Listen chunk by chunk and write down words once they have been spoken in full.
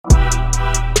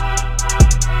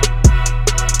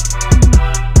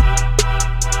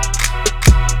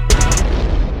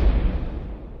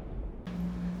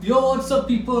Yo, what's up,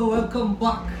 people? Welcome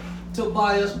back to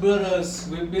Bias Brothers.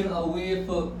 We've been away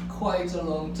for quite a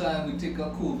long time. We take a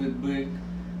COVID break,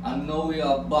 and now we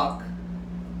are back.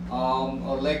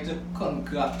 I'd like to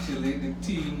congratulate the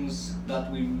teams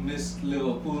that we missed.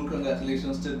 Liverpool,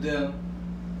 congratulations to them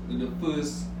with the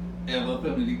first ever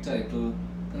Premier League title.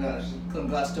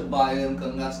 Congrats to Bayern,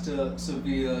 congrats to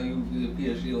Sevilla, Juve,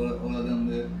 PSG, all of them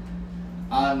there.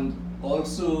 And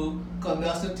also,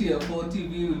 congrats to TF4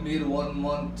 TV. We made 1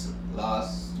 month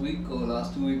last week or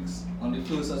last 2 weeks on the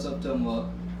 1st of September.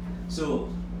 So,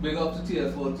 big up to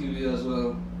TF4 TV as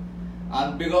well.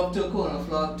 And big up to Corner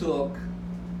Flag Talk.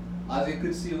 As you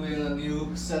could see, we're in a new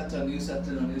set in a new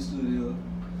studio.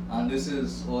 And this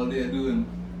is all they're doing.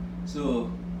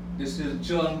 So, this is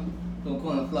John from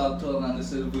Corner Flag Talk, and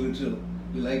this is Virgil.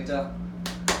 We like to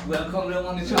welcome them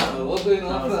on the channel. What's going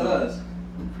on, fellas?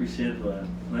 Appreciate it, man.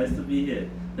 Nice to be here.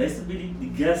 Nice to be the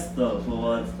guest though, for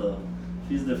once though.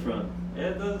 Feels different. Yeah,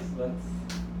 it does.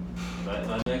 That's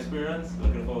an experience.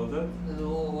 Looking forward to it.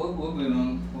 What's going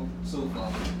on so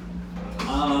far?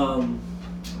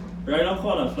 Right now,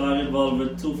 Corner Flag involved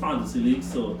with 2 fantasy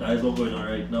leagues, so that is what's going on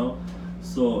right now.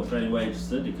 So if anyone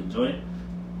interested, you can join.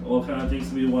 All kind of things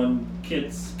to be won: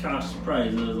 kits, cash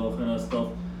prizes, all kind of stuff.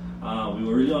 We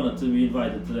were really honored to be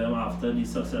invited to them after the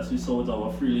success we saw with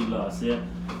our free league last year.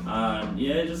 And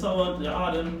yeah, just about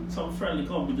adding some friendly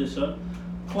competition.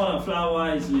 Corner Flag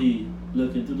wise, we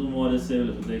looking to do more this year,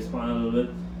 looking to expand a little bit,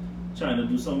 trying to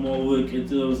do some more work in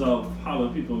terms of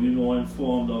having people be more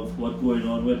informed of what's going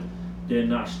on with their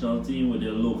national team, with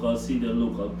their local scene, their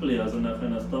local players and that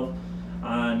kind of stuff.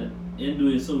 And in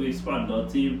doing so, we expand our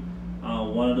team.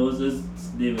 One of those is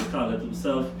David Carlett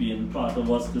himself being part of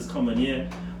us this coming year,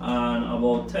 and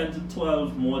about 10 to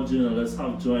 12 more journalists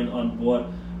have joined on board,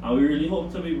 and we really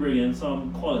hope to be bringing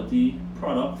some quality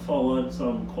product forward,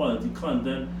 some quality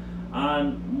content,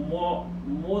 and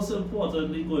most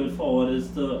importantly going forward is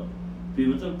to be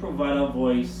able to provide a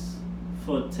voice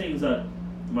for things that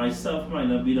myself might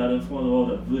not be that informed about,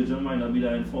 that Virgil might not be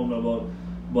that informed about,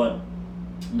 but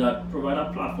that provide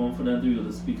a platform for them to be able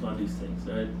to speak on these things,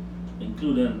 right?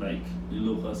 Including like the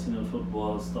local senior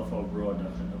football stuff abroad,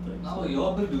 that kind of thing. Now,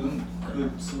 you've been doing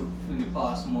good in the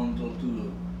past month or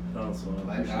two. Thanks, man.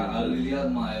 Like, I really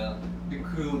admire the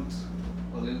growth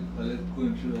of it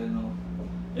going through right now.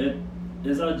 It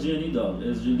is a journey, dog.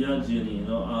 It's really a journey, you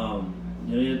know.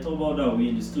 You talk about that we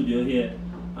in the studio here,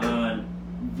 and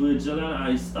Virgil and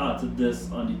I started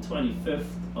this on the 25th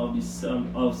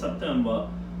of September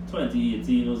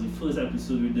 2018. It was the first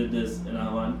episode we did this in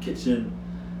our kitchen,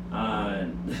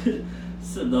 and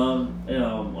sit down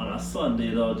on a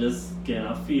Sunday though, just getting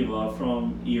a favor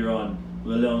from Aaron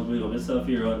Williams, big up yourself,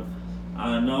 Aaron.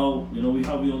 And now, we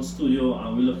have our own studio,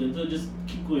 and we're looking to just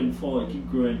keep going forward, keep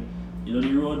growing.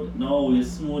 The road now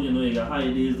is smooth, you got high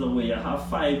days where you have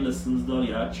 5 listens done,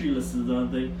 you have 3 listens done,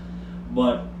 thing.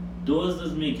 But those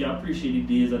just make you appreciate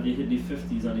the days that you hit the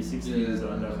 50s and the 60s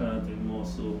and that kind of thing more.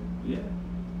 So, yeah.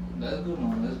 That's good,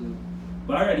 man. That's good.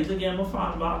 But I'm ready to get my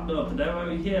fan back though, because that's why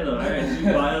we're here though. I'm ready to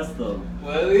be biased though.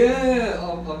 Well, yeah,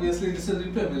 obviously this is the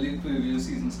Premier League preview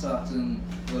season starting.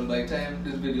 Well, by the time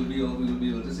this video will be out, we'll be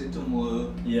able to say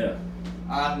tomorrow. Yeah.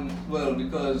 And, well,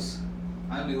 because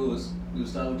I'm the host, we'll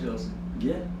start with Chelsea.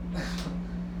 Yeah.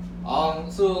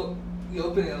 So,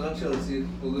 your opinion on Chelsea,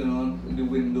 what's going on in the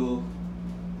window,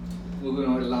 what's going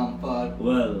on with Lampard?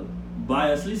 Well,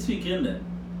 biasly speaking then,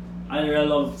 I really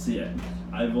love Ziyech.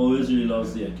 I've always really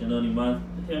loved Ziyech. The man,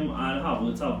 him and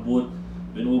Havertz have both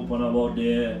been open about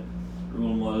their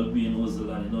role model being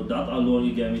Ozil, and that alone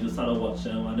you get me to start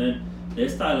watching them. And then their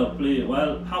style of play,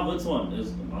 well, Havertz one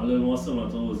is a little more similar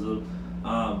to Ozil.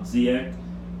 Ziyech,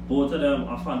 both of them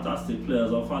are fantastic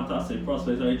players, are fantastic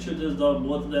prospects. And the truth is that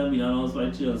both of them being announced by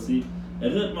Chelsea,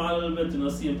 it hurt me a little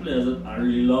bit, seeing players that I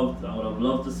really loved. I would have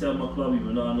loved to see at my club,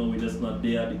 even though I know we're just not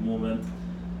there at the moment.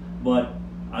 But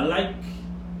I like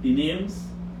the names.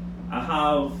 I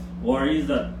have worries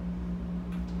that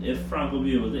if Frank will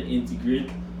be able to integrate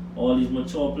all these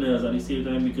mature players at the same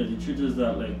time, because the truth is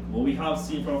that what we have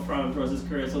seen from Frank across his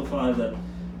career so far is that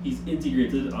he's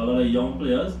integrated a lot of young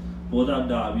players, both at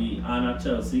Derby and at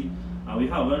Chelsea, and we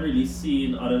haven't really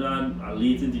seen, other than a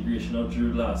late integration of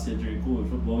Drew last year during COVID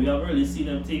football, we haven't really seen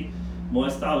them take more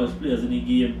established players in the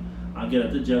game and get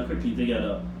them to gel quickly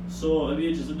together. So it'll be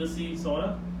interesting to see some of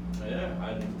that. Yeah,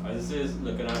 and as I say,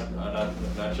 looking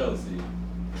at Chelsea,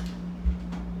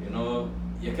 you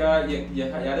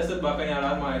just sit back and you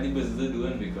admire the business they're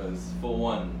doing, because for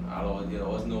one, there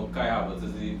was no Kai Havertz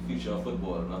is the future of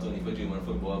football, not only for German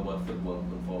football but football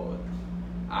moving forward.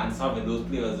 And having those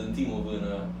players in Timo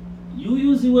Werner. You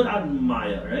use the word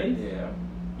admire, right? Yeah.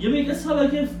 You make it sound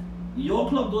like if your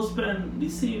club don't spend the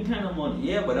same kind of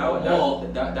money. Yeah, but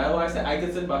that's why I said I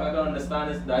can sit back. I can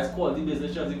understand it. That's quality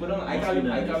business Chelsea put on. I can't be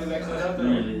vexed with that.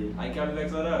 Really? I can't be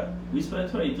vexed with that. We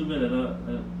spent 22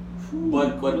 million.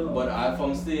 But I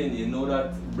from saying, you know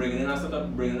that bringing in a lot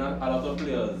of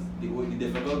players, the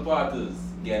difficult part is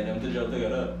getting them to gel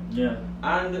together. Yeah.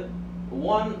 And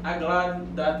one, I'm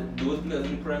glad that those players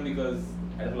in the Prem, because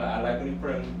I like when the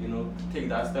Prem, take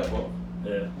that step up.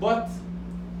 Yeah. But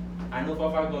I know for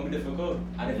a fact it's going to be difficult.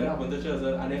 And if it happens to Chelsea,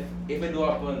 and if it do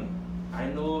happen, I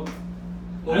know.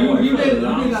 Well, we made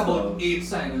about Langsdorff. 8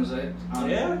 signings, right?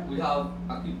 And Yeah. we have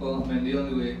a keeper, Mendy on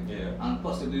the way, Yeah. and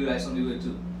possibly Rice on the way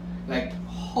too. Like,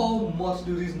 how much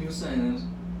do these new signings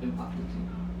impact the team?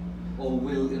 Or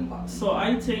will impact? So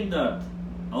I think that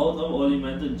out of all the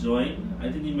men to join,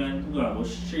 I think the men who are go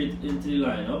straight into the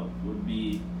lineup would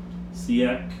be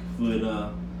Siak,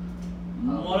 Werner,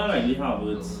 more than likely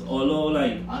Havertz. Although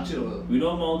like And Chilwell. we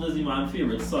don't mount as the man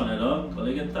favorite son, because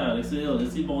they get tired. They say, oh,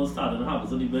 let's see Mount start and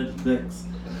Havertz on the bench next.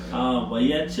 But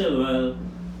yet Chilwell,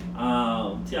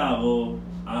 Thiago,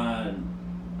 and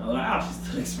I actually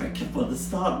still expect Kepa to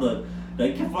start, but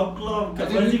like Kepa club, I Kepa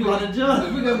think is the manager.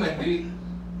 if we get Mendy,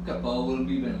 Kepa will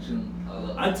be mentioned a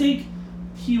lot. I think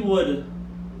he would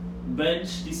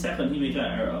bench the second he make an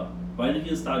error. But I think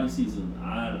he'll start the season,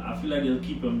 and I feel like they'll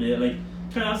keep him there. Like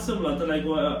kind of similar to like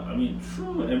what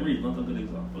true Emery is not a good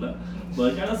example,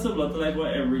 but kind of similar to like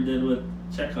what Emery did with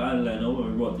Checker and Leno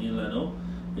when we brought in Leno.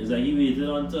 Is that he waited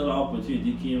until the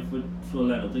opportunity came for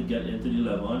Leno to get into the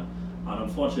 11, and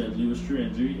unfortunately it was through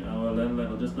injury, and then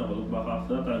Leno just never looked back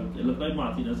after that. And it looked like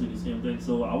Martinez did the same thing.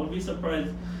 So I wouldn't be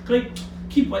surprised. Like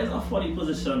keeper is a funny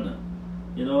position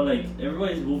now. Like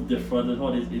everybody's moved different and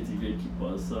how they integrate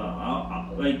keepers. So I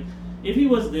like if he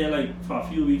was there like for a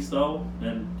few weeks now,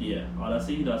 then yeah, I'd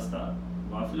say he does start.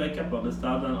 But I feel like Kepa will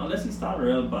start, and unless he start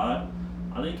real bad,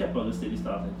 I think Kepa will stay the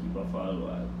starting keeper for a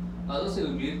while. I'll just say we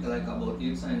made like about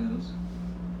 8 signings,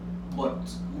 but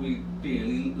we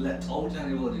barely let out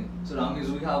anybody. So that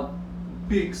means we have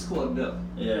big squad depth.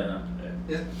 Yeah.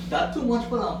 Is that too much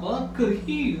for Lampard? Could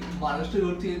he manage to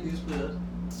rotate these players?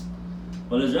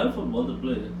 But it's real football to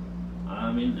play.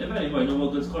 I mean, if anybody know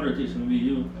what good squad rotation will be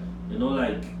you,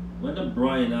 like when De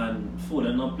Bruyne and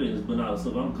Foden not playing, it's Bernardo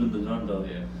Silva and Gundogan.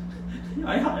 Yeah.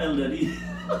 I had elderly.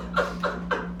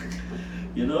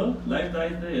 Life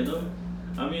dies there,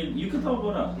 I mean, you can talk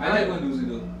about that. I like Guendouzi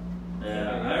though.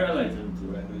 Yeah, I really like him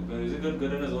too. He's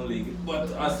good in his own league.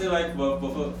 But I still like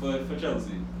for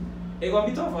Chelsea. It's gonna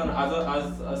be tough, and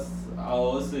as I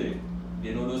always say,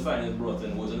 those signings brought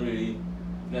in wasn't really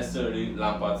necessarily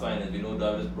Lampard signings.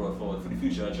 Davis brought forward for the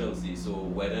future of Chelsea. So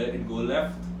whether it go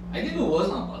left, I think it was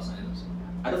Lampard signings.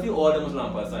 I don't feel all of them was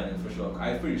Lampard signings for sure.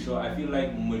 I'm pretty sure. I feel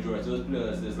like majority of those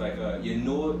players is like that you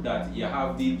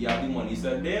have the money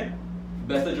set there.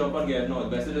 Best to jump and get it now.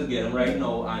 Best to just get them right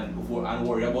now and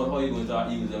worry about how you're going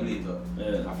to use them later.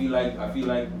 Yeah. I feel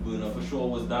like Bruno for sure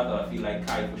was that, and I feel like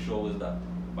Kai for sure was that.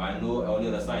 But I know all the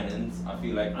other signings. I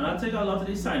feel like. And I think a lot of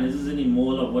these signings is in the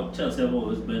mold of what Chelsea have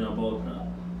always been about now.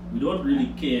 We don't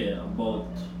really care about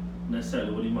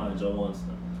necessarily what the manager wants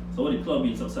now. So what the club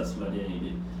being successful at the end of the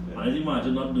day. Yeah. And if the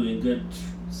manager not doing good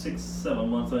 6-7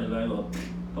 months on the line, well,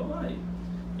 bye-bye.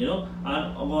 And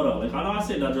about that, like I know I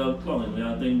say that you're clunging and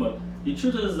everything, but the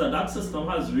truth is that system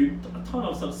has reaped a ton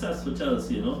of success for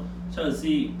Chelsea,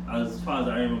 Chelsea, as far as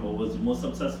I remember, was the most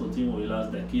successful team over the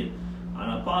last decade.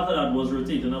 And a part of that was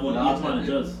rotating about 8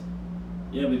 managers.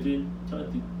 Yeah, between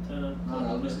 2010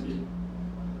 and 20.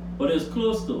 But it was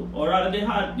close though. Or rather, they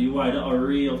had the wider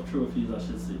array of trophies, I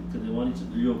should say, because they won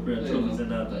the European trophies in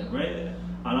that time, right? Yeah.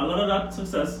 And a lot of that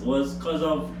success was because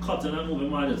of cutting and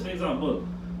moving managers. For example,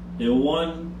 they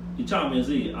won the Champions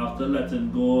League after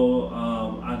letting go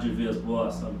André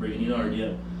Villas-Boas and bringing in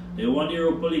RDM. They won the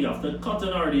Europa League after cutting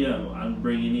RDM and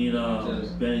bringing in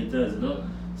Benitez,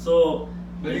 So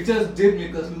But he just did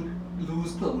make us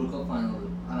lose Club World Cup final,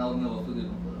 and I would never forgive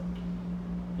him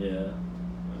for that. yeah.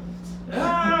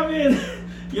 I mean,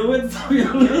 you win some,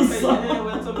 you lose some. Yeah,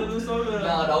 win some, you lose some.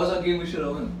 Nah, that was a game we should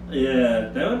have won. Yeah,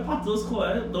 they went Pato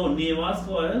scored, don't Neymar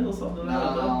scored or something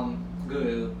like that.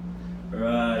 Good.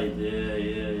 Right,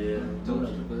 yeah.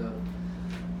 Don't for that.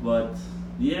 But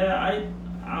yeah,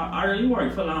 I really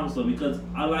worry for Lamso because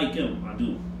I like him, I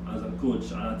do, as a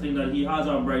coach, and I think that he has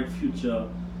a bright future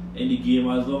in the game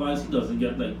as long as he doesn't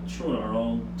get thrown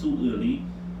around too early.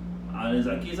 And it's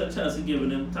a case of Chelsea giving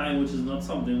him time, which is not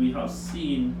something we have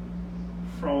seen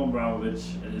from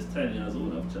Abramovich in his 10 years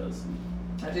old of Chelsea.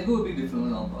 I think it would be different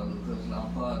with Lampard because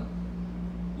Lampard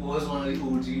was one of the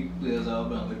OG players that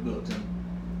Abramovich built in.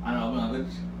 And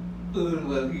Abramovich earned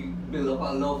well, he built up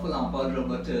a love for Lampard,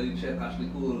 Robert Terry, Czech, Ashley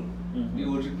Cole, the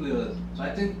OG players. So I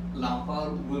think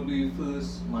Lampard will be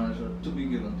first manager to be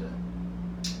given time.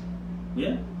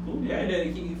 Yeah, cool. Yeah,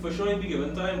 he for sure he'll be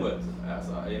given time, but as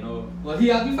you know, Well, he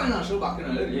had the financial backing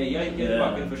already. yeah, he get Yeah.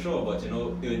 back in for sure. But you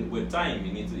know, with time,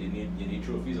 you need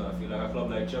trophies, and I feel like a club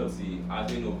like Chelsea,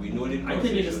 as we know the. I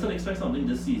think they can still expect something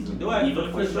this season. Do I? Even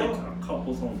if For it's like sure. a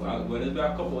couple something. When it's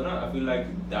back a couple, I feel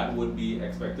like that would be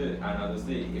expected. And as I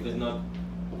say, if it's not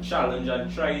challenge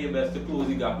and try your best to close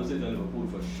the gap to City and Liverpool,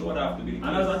 for sure that have to be the case.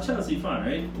 And as a Chelsea fan,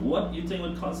 right, what you think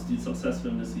would constitute success for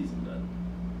him this season then?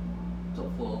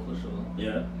 Top 4 for sure.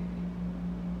 Yeah.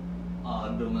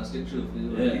 Domestic trophy,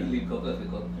 Yeah. League Cup, FA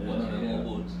Cup, Yeah, one of them yeah. all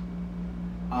both.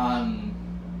 And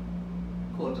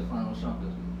quarterfinal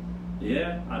Champions League.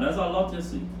 Yeah, and that's a lot to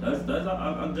see. That's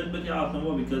a good bit you have to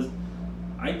know because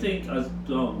I think as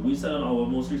we said on our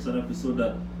most recent episode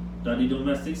that the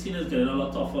domestic scene is getting a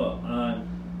lot tougher and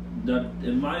that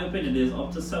in my opinion there's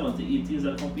up to 7 to 8 teams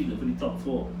that competing for the top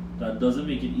 4. That doesn't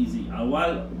make it easy. And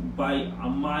while by a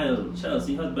mile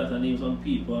Chelsea has better names on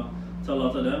paper to a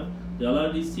lot of them, there are a lot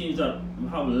of these teams that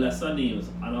have lesser names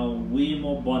and are way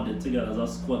more bonded together as a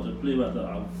squad to play with.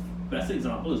 Our best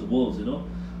example is Wolves, you know.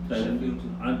 Like, Sheffield too.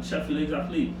 and Sheffield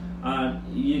exactly. And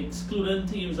you excluding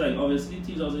teams like obviously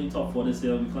teams that was in the top 4 this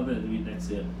year will be content to be next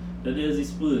year. Then there's the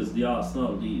Spurs, the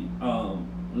Arsenal, the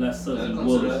Leicester, the Consider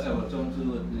Wolves. Everton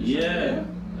too. At least. Yeah.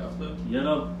 You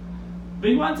know,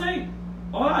 big one thing.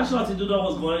 All I actually had to do that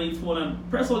was go on the phone and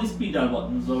press all the speed dial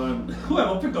buttons so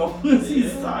whoever pick up first his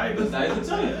side. That is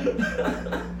the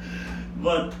time.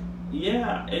 But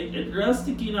yeah, it real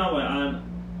sticky now and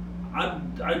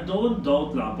I don't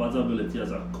doubt Lampard's ability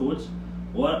as a coach.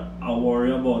 What I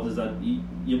worry about is that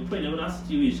you're putting him in a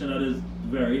situation that is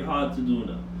very hard to do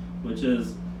now, which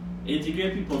is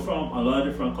integrate people from a lot of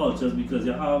different cultures because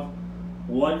you have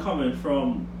one coming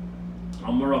from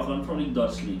a Moroccan from the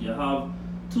Dutch league, you have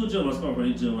 2 Germans coming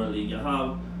from the German league, you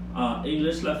have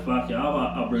English left back, you have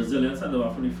a Brazilian centre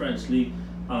back from the French league.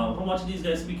 How much of these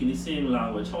guys speak in the same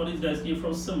language? How many of these guys came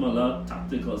from similar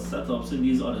tactical setups in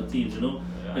these other teams, you know?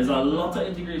 Yeah. There's a lot of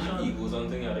integration. Egos and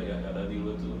things you gotta deal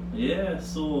with too. Yeah,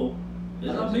 so I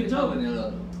it's don't a think big it's happening job. a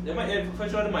lot. They might, for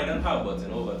sure, they might not have, but you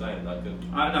know, over time that could.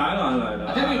 I don't know.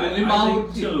 I think the only I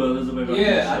man think Chilwell is a bigger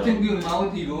Yeah, I issue. think the only man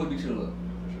with ego would be Chilwell.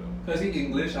 For sure. Because he's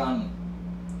English and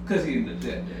because he's English,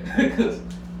 yeah. Yeah. 'Cause-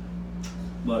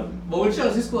 But but with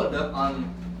Chelsea squad depth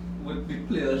and with the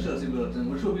players Chelsea brought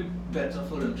in, which would be better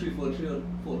for them, 3-4-3 or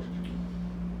 4-3-3?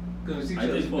 Because we see I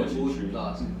Chelsea think play 4-3-3. both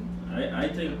last season. I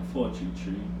think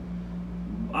 4-3-3.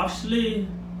 Actually,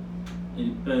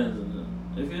 it depends.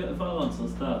 If Alonso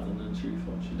start and then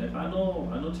 3-4-3, like I know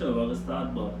Chilwell will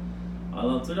start, but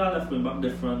Alonso that left wing back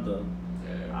different. Yeah.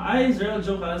 I Israel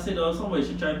joke and I say that somebody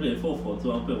should try play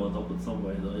 4-4-2 and play one top with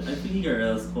somebody. Though. I feel he get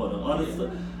real squad.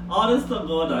 Honest to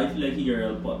God, I feel like he get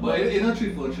real pot. But in a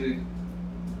 3-4-3,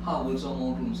 Havertz or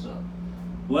Mount will start.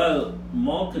 Well,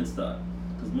 Mount can start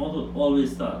because Mount would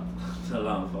always start to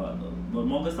Lampard. But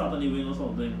Mount can start on the wing or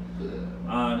something.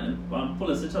 And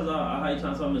Pulisic has a high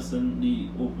chance of missing the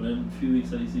opening few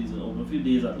weeks of the season, opening few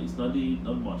days at least, not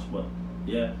much, but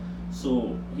yeah.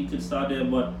 So he could start there,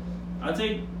 but I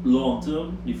think long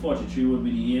term the 4-3 would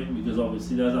be the aim because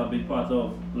obviously that's a big part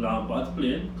of Lampard's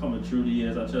playing coming through the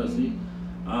years at Chelsea.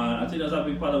 And I think that's a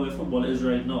big part of where football is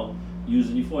right now,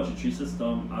 using the 4-3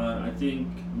 system, and I think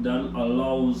that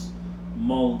allows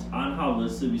Mount and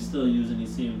Havertz to be still using the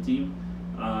same team.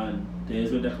 And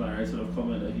there's where Declan Rice would have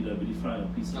come in that he'd be the final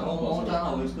piece. Now, Mount and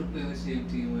Havertz could play in the same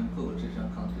team when Kovacic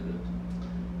and Kante did it.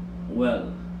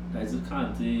 Well, guys, you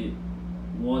can't say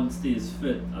one stays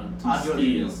fit and two And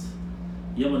Jorginho. stays.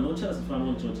 Yeah, but no Chelsea fan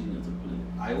want Jorginho to play.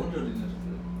 I want Jorginho to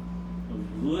play.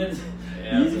 Would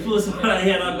Yeah, he's the first one I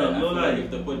hear that. I No feel like lie.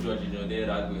 if they put Jorginho there,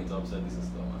 that's going to upset the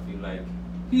system. I feel like.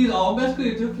 He's our best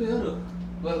creative player though.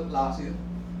 Well, last year.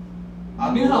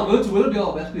 I mean, Havertz will be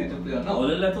our best creative player now. Well,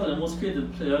 they let all the most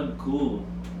creative player go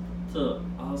to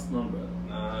Arsenal, bro.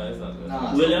 Nah, it's not good.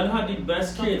 Nah. Willian had the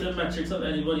best Stop creative metrics of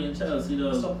anybody in Chelsea,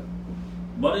 though. Stop it.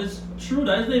 But it's true,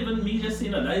 that isn't even me just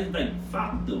saying that, that is like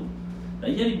fact though.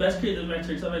 Like, he had the best creative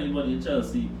metrics of anybody in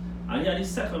Chelsea, and he had the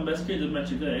second best creative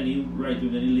metrics of any right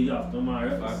wing in the league after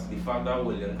Mahrez. The fact that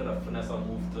William could have finessed and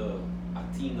moved to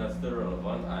a team that's still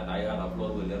relevant, and I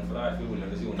applaud William for that. I feel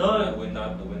William is the only one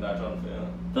that win that transfer. You know?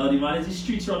 Now the man is the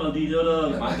streets Ronaldinho, though.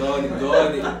 Man,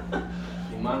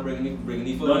 the man bring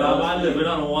the But that man living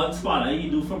on one spot, and he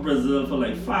do for Brazil for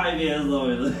like 5 years now.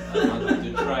 You know? Man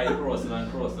to try crossing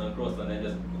and then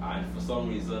just, and for some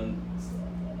reason.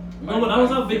 No, but that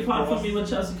was a big part for me when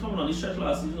Chelsea coming on the stretch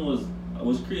last season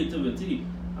was creativity.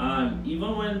 And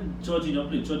even when Jorginho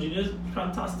played, Jorginho is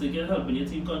fantastic in helping your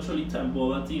team control the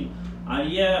tempo of a team. And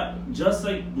yeah, just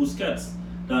like Busquets,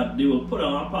 that they will put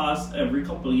on a pass every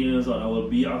couple of years or there will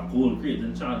be a goal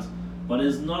creating chance. But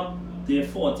it's not their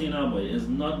forte now, but it's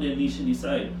not their niche in the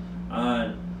side.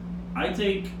 And I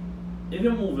think if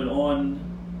you're moving on,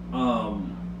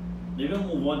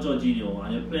 Jorginho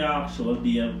and you play actual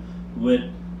DM with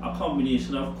a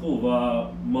combination of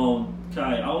Kova, Mount,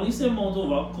 Kai. I only say Mount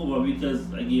over Kova because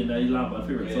again that is Lampard's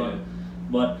favorite son.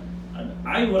 But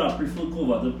I would have preferred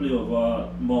Kova to play over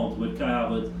Mount with Kai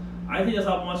Havertz. I think it's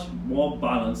a much more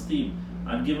balanced team.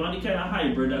 And given the kind of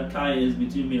hybrid that Kai is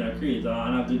between being a creator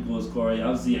and a good goal scorer, you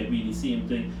have Ziyech being the same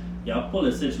thing. You have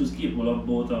Pulisic who's capable of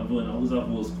both and Werner who's a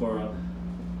goal scorer.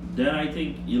 Then I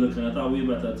think you're looking at a way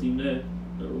better team there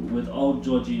without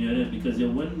Jorginho in it, because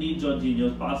you wouldn't need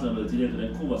Jorginho's passing ability there,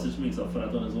 then Kovacic makes up for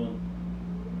that on his own.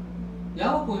 Yeah,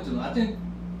 I have a point to know. I think,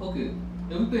 okay,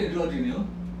 if we play Jorginho,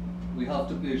 we have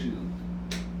to play Giroud.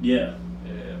 Yeah.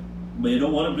 But you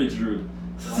don't want to play Giroud.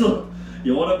 So,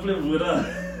 you want to play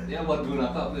Werner. Yeah, but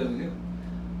Werner can't play with him.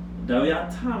 Then we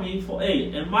have Tammy for,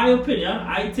 in my opinion,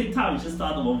 I think Tammy should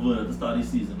start above Werner to start this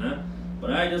season, But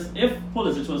if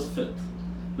Pulisic was fit,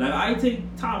 like I think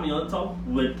Tammy on top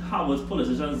with Havertz,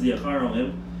 Pulisic and Ziyech around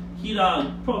him, he'd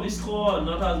probably score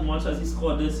not as much as he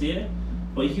scored this year,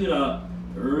 but he would have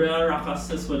real rack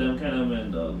assists for them kind of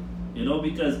men, dog. You know,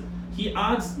 because he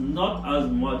adds not as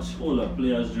much holder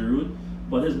play as Giroud,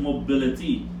 but his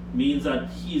mobility means that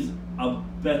he's a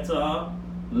better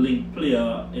link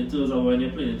player in terms of when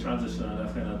you're playing in transition and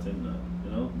that kind of thing,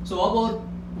 you know. So what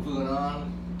about Werner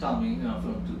and Tammy in our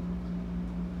front two?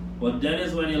 But then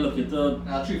is when you look at the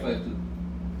 3-5-2.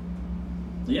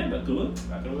 yeah, that could work.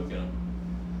 That can work, you know.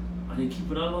 And you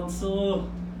keep it on Alonso.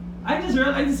 I just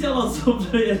really like to see Alonso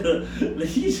play. Like,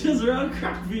 he just really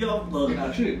cracked me up, though.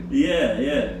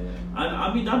 Yeah. And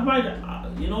I mean, that might,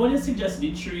 you know, when you suggested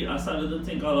the tree, I started to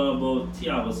think a lot about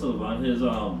Thiago Silva and his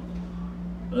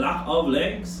lack of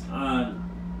legs. And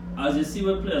as you see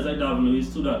with players like David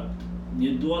Luiz too, that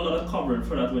you do a lot of covering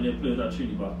for that when you play with that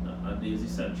Trini back, and there's the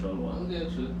central one. Yeah,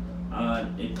 true.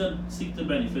 And it could seek to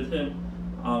benefit him.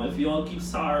 If you all keep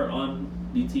Sarr on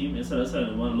the team instead of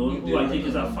sending him on loan, who I think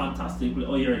is a fantastic player.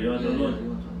 Oh, you're on the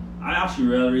loan. I actually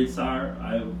really rate Sarr.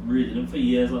 I've rated him for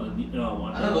years on the I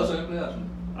never watched him play actually.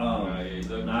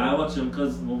 I watched him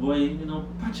because my boy, you know,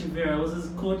 Patrick Vieira was his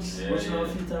coach. Watched him a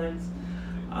few times.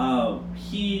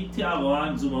 Thiago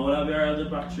and Zuma would have been a good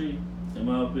back three, in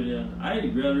my opinion. I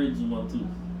really rate Zuma too.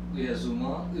 Yeah,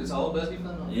 Zuma is our best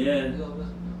defender. Yeah. He's our best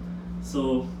defender.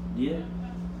 So, yeah.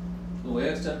 So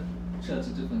where expect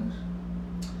Chelsea to finish?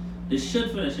 They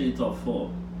should finish in the top 4.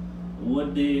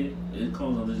 Would they? It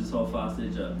comes on to just how fast they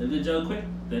gel. If they gel quick,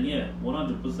 then yeah,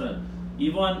 100%.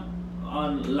 Even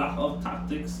on lack of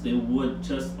tactics, they would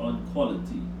just on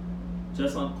quality.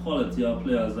 Just on quality of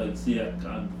players like Ziyech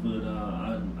and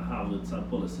Werner and Havertz and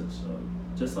Pulisic. So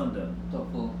just on them.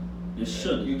 Top 4. They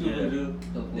should. You do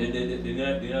top 4.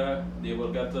 They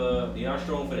will get a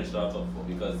strong finish to our top 4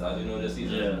 because as you know this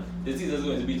season is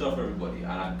going to be tough for everybody,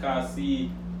 and I can't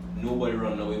see nobody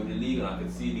running away with the league, and I can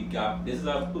see the gap. This is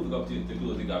a perfect opportunity to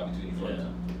close the gap between the front.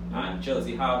 And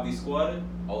Chelsea have the squad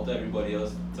out to everybody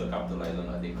else to capitalize on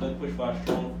that. They could push for a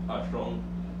strong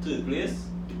 3rd place.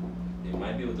 They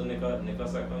might be able to nick a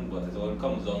second, but it all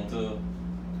comes down to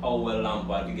how well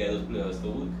Lampard can get those players to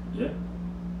work. Yeah.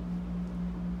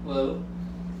 Well,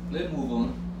 let's move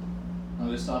on and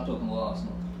we'll start talking about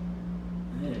Arsenal.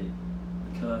 Hey,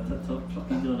 that's a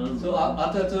fucking good. So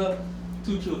Arteta,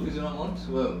 2 trophies in a month.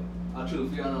 Well, a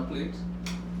trophy on a plate.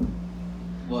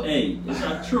 But hey, it's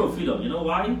a trophy though. You know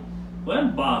why?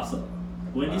 When Barca,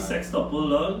 when the sextuple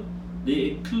dog,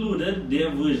 they included their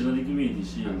version of the Community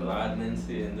Shield. I'm glad men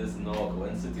saying this now,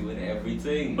 when City win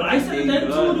everything. But I said that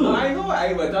too, though. I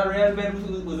know, but that Real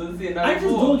Men wasn't saying that I just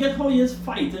before. don't get how he is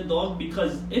fighting, dog,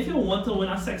 because if you want to win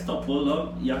a sextuple,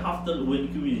 dog, you have to win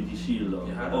the Community Shield,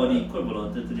 dog, or the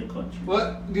equivalent in the country.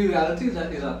 well, the reality is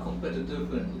that it's a competitive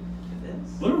friendly.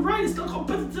 But right, it's still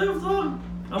competitive, dog.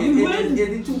 And we win.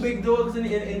 It's the 2 big dogs in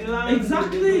the line.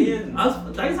 Exactly.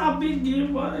 That's a big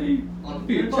game, boy. On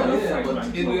paper, yeah,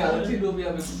 but in reality, don't be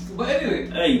a bit. But anyway,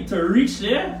 Hey, to reach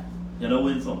there, you gotta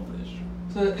win something.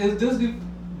 so is this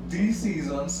the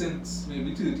season since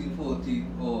maybe 13, 14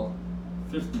 or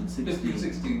 15, 16. 15,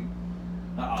 16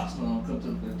 that Arsenal comes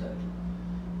to the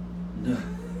title?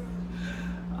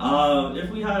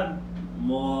 If we had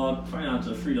more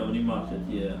financial freedom in the market,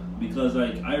 yeah. Because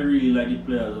like I really like the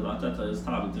players that Arteta is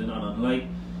targeting, and unlike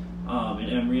in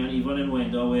Emery and even in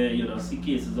Wenger, where you don't see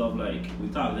cases of like we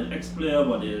target X player,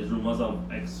 but there's rumors of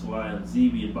X, Y, and Z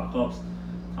being backups.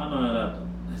 And none of that.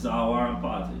 It's our war and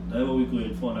party. That's what we're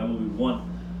going for, that's what we want.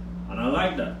 And I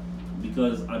like that.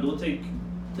 because I don't think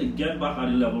to get back at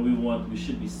the level we want, we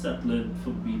should be settling for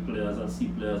B players and C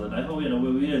players, and that's how we know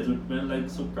where we is with men like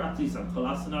Socrates and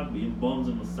Kolasinac being bombs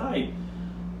on the side.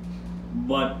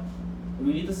 But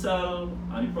we need to sell,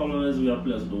 and the problem is we have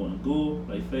players who don't want to go.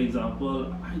 Like for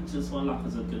example, I just want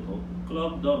Lacazette to get out of the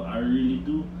club, dog. I really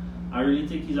do. I really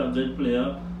think he's a good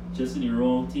player, just in the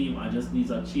wrong team. I just needs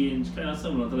a change. Kind of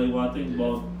similar to like what I think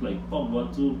about like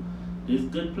Pogba too. There's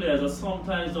good players that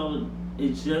sometimes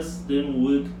it just didn't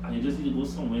work, and you just need to go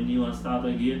somewhere new and start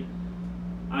again.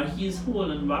 And he's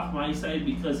holding back my side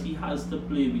because he has to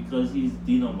play, because he's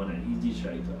the number 9, he's the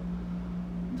striker.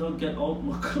 Don't get out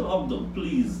my club though,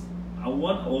 please. I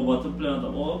want Auba to play on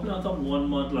top. Auba played on top 1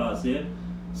 month last year.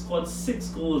 Scored 6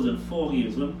 goals in 4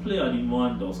 games. When player of the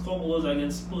month though. Scored goals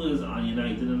against Spurs and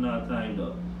United in that time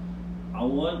though. I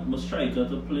want my striker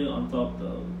to play on top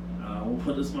though. I will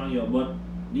put this man here. But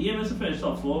the aim is to finish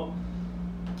top 4.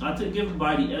 I think if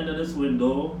by the end of this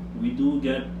window we do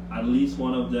get at least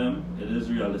one of them, it is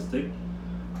realistic.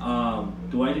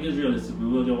 Do I think it's realistic? We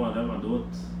will get one of them. I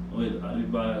don't. Wait, are we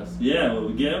biased? Yeah, well,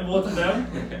 we get both of them.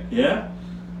 Yeah.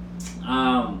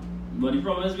 But the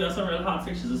problem is we have some real hard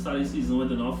fixtures to start the season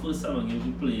with, in our first 7 games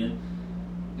we playing.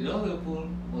 You know Liverpool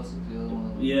was the other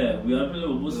one? Yeah, we are playing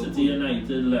Liverpool, City,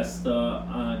 United, Leicester,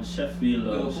 and Sheffield.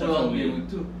 Liverpool on game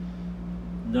 2.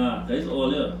 Nah, that is all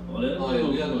here. Oh yeah,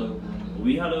 we had Liverpool.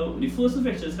 We had the first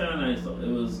fixture is kind of nice though.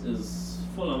 Is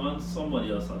Fulham and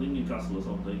somebody else, I think Newcastle or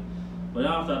something. But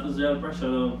after that, there's real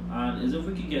pressure though. And as if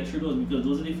we can get through those, because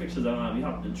those are the fixtures that are going to be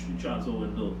happening through the transfer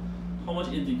window. How much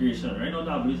integration? Right now,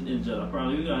 W is injured.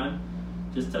 Apparently, we can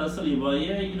just tell Saliba,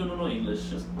 yeah, you don't know no English,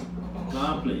 just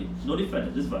not play. No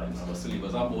defender, just vibes. But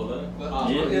Saliba's a bowler. Well,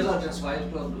 Arsenal is a just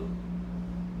 5 club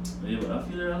though. Yeah, but I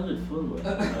feel they're a little full, but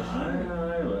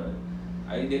alright.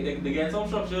 They get some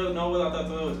structure now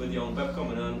with young Pep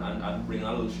coming in and bringing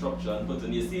a little structure and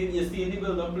putting. You see the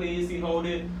build-up play. You see how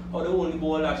the only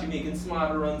ball actually making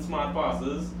smarter runs, smart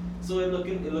passes. So it's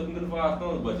looking good for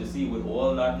Arsenal. But you see with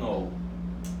all that now,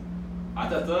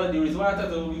 Arteta, the reason why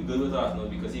Arteta will be good with Arsenal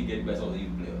is because he gets best out of these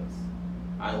players.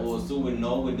 And also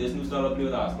with this new style of play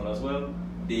with Arsenal as well,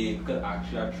 they could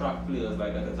actually attract players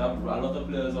like that. There's a lot of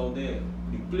players out there.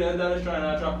 The players that are trying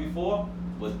to attract before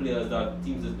was players that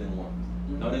teams just didn't want.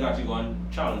 Now they can actually go and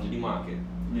challenge the market.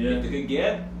 Yeah. If they could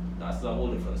get, that's a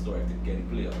whole different story to get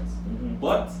the players. Mm-hmm.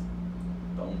 But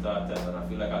down to Arteta, and I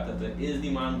feel like Arteta is the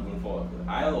man moving forward.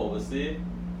 I'll always say,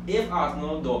 if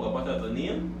Arsenal dog up Arteta's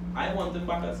name, I want him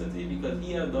back at City because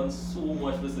he has done so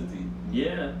much for City.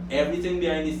 Yeah. Everything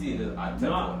behind the scenes is Arteta.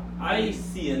 No, I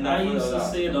used to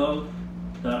say though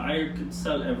that I could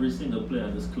sell every single player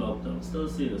in this club though. Still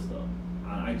say this though.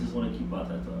 And I just want to keep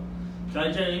Arteta.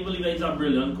 I genuinely believe that he's a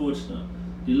brilliant coach now.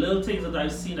 The little things that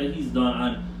I've seen that he's done,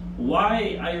 and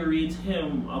why I rate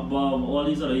him above all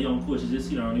these other young coaches you've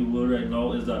seen around the world right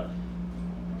now is that,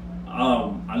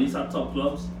 at least at top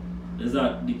clubs, is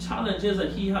that the challenges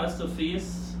that he has to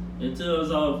face in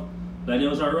terms of, like there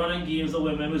was a running games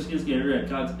where members kids getting red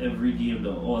cards every game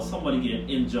though, or somebody getting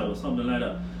injured or something like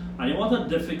that. And what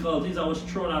the difficulties that was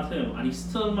thrown at him, and he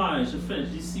still managed to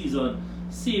finish this season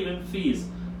saving face,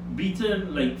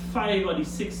 beating like 5 of the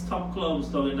 6 top clubs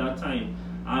during that time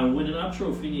and winning a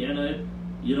trophy in the end of it.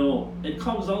 You know, it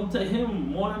comes down to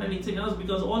him more than anything else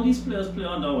because all these players play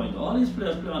under Wenger, all these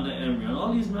players play under Emery, and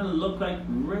all these men look like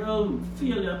real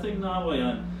failure thing now.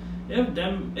 And if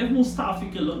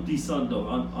Mustafi can look decent though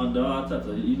under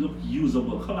Arteta, he look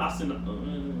usable.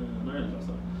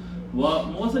 Well,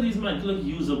 most of these men can look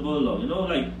usable though. You know,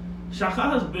 like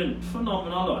Xhaka has been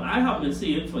phenomenal though, and I have been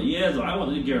saying for years though, I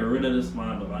wanted to get rid of this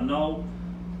man though, and now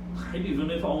I don't even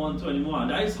know if I want to anymore.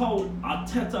 And that is how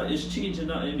Arteta is changing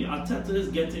that in me. Arteta is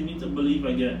getting me to believe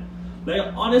again.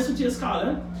 Like, honest with you,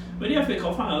 Scarlett, when the FA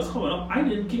Cup final was coming up, I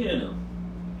didn't care. No.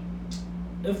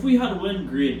 If we had won,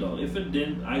 great though. If it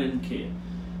didn't, I didn't care.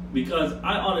 Because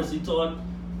I honestly thought,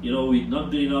 you know, we'd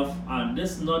not do enough, and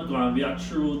this is not going to be a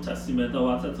true testament of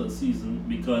Arteta's season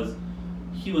because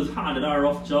he was handed a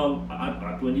rough job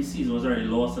at when the season was already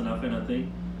lost and that kind of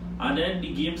thing. And then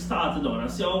the game started on. I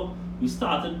see how we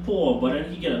started poor, but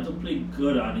then he get him to play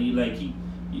good, and he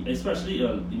especially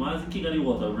the man's the king of the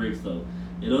water breaks though.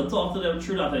 You know, talk to them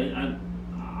through that, and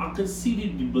I could see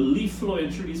the belief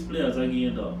flowing through these players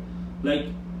again though. Like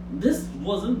this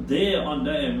wasn't there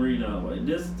under Emery now, right?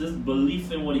 This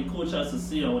belief in what the coach has to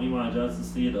say and what the manager has to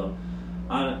say though.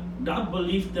 And that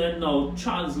belief then now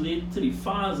translates to the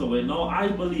fans away. Now I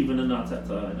believe in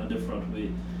Arteta in a different way.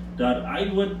 That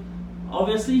I would,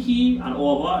 obviously he and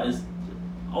Auba is,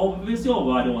 obviously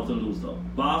Auba I don't want to lose though.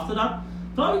 But after that,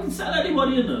 now we can sell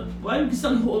anybody in there. Why we can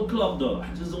sell the whole club though? I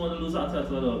just don't want to lose Arteta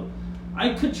though.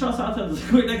 I could trust Arteta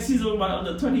to go next season with my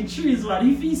under 23s, man.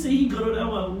 If he say he good with them,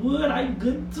 man, word, I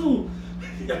good too.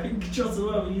 I can trust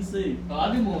whatever he say.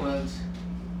 At the moment,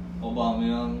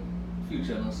 Aubameyang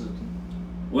future not certain.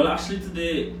 Well, actually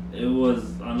today it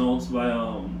was announced by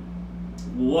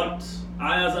what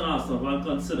I as an Arsenal fan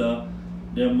consider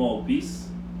their mouthpiece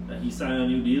that he signed a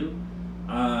new deal,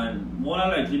 and more than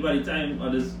likely by the time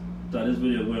that this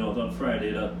video going out on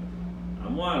Friday, that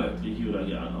I'm more likely he would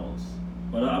get announced.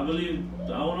 But I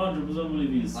 100%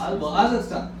 believe he's. But as it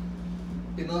stands,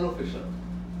 it's not official.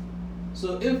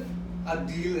 So if a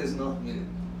deal is not made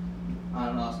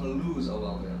and Arsenal lose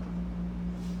Aubameyang,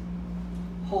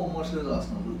 how much does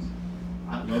Arsenal lose?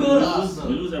 And No,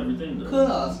 we lose everything though. could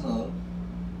Arsenal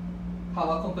have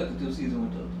a competitive season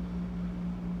without?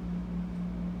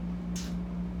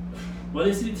 Well,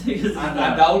 you see, the thing is And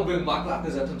that would bring back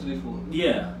Lacazette into the fold.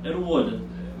 yeah, it would.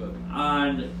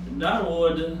 And that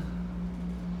would,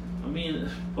 I mean,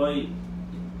 but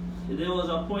there was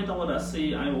a point I would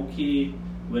say I'm okay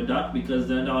with that, because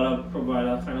then that would have provided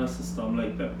a kind of system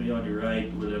like Pepe on the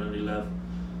right, Willian on the left,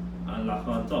 and Laka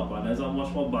on top. And there's a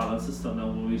much more balanced system than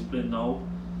what we're playing now.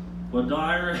 But now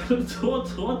I really don't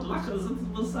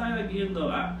Lacazette beside again though.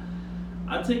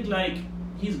 I think like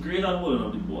he's great at holding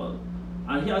up the ball.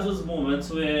 And he has those moments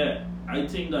where I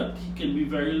think that he can be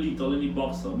very lethal in the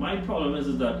box. So my problem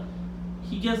is that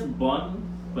he gets burned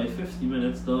by 50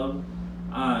 minutes though,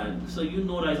 and so you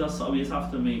know that he's a sub you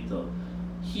have to make though.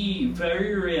 He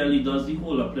very rarely does the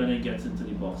hold up play and then gets into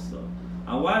the box though.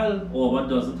 And while Orba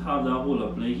doesn't have that hold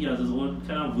up play, he has his own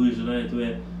kind of version of it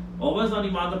where Orba's not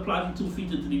the man to plant 2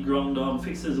 feet into the ground down,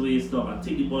 fix his waist down and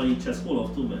take the ball in his chest, hold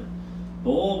off 2 men.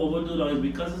 But Orba will do that is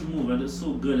because his movement is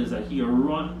so good, is that he'll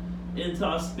run into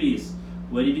a space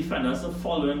where the defenders are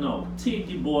following now, take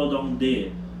the ball down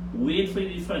there, wait for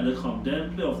the defender to come,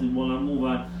 then play off the ball and move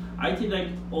on. I think like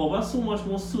Orba's so much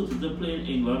more suited to play in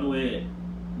England, where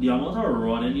the amount of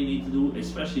running you need to do,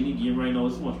 especially in the game right now,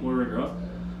 is so much more rigorous.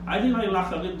 I think like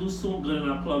Laka will do so good in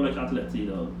a club like Atleti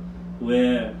though,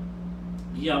 where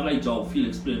he have like João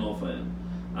Felix playing off for him.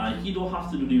 And he don't have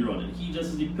to do the running. He just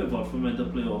is the pivot for men to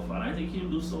play off, and I think he'll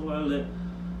do so well there.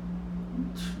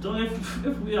 Though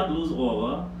if we had lose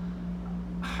over,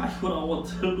 I would have want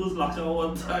to lose Laka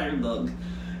one time, dog.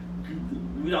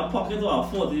 With a pocket of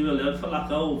 40 million for Laka,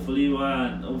 hopefully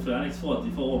the next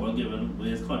 40 for over given away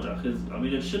his contract. I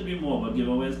mean, it should be more, but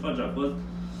given away his contract was.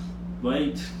 But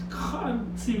I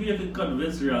can't see me if it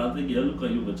convince Real. I think you look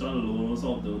at you, but trying to loan or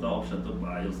something with the option to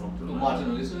buy or something. To Like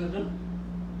Martinelli, so is it?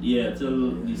 yeah,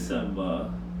 till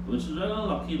December, which is very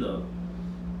unlucky though.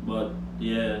 But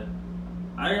yeah,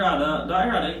 I rather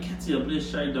Nketiah play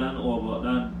straight than Orba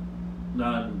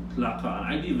than Laka,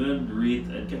 and I'd even rate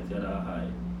Nketiah that high.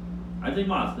 I think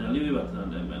Martinelli will be better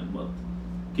than them, man. But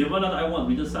given that I want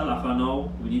me to sell Laka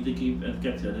now, we need to keep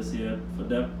Nketiah this year for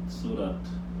depth so that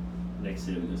next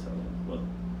year we can sell him. But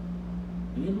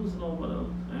we ain't losing over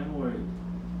though. I ain't worried.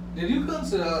 Did you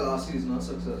consider last season a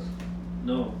success?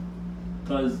 No.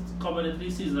 Because coming into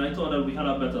this season, I thought that we had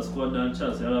a better squad than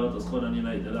Chelsea, had a better squad than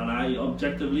United, and I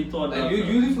objectively thought Like that.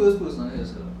 you're the first person I hear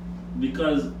say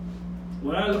Because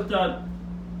when I looked at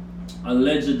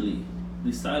allegedly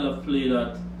the style of play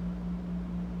that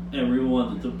Emery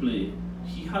wanted to play,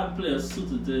 he had players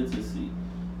suited to it, you see.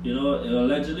 You know, it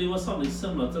allegedly was something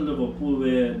similar to Liverpool,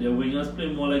 where their wingers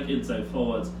play more like inside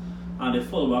forwards and the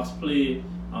fullbacks play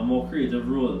a more creative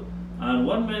role. And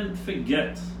what men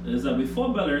forget is that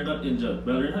before Bellerin got injured,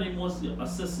 Bellerin had the most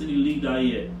assists in the league that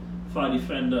year for a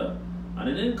defender. And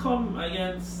it didn't come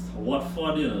against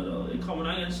Watford, you know, it coming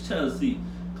against Chelsea,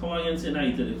 coming against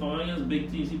United, it coming against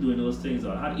big teams, he doing those things.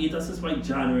 I had 8 assists by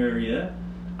January, yeah,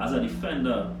 as a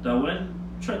defender. That when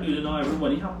Trent doing it now,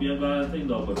 everybody happy and glad and thing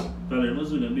though, but Bellerin was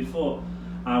doing it before.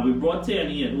 And we brought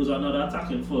Tierney in, who's another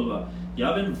attacking fullback. You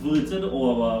have inverted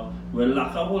over where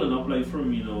Laka holding up like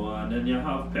Firmino, and then you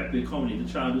have Pepe coming in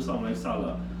to try and do something like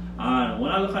Salah. And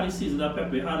when I look at the season that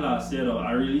Pepe had last year though,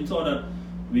 I really thought that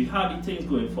we had the things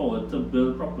going forward to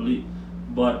build properly.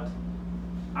 But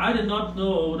I did not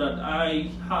know that I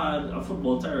had a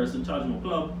football terrorist in charge of my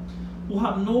club who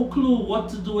had no clue what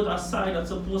to do with a side that's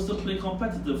supposed to play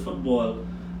competitive football.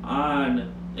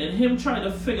 And in him trying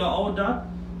to figure out that,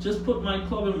 just put my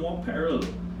club in more peril.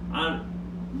 And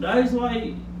that is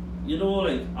why, you know,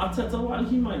 like Arteta, while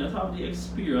he might not have the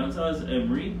experience as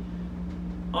Emery,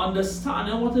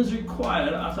 understanding what is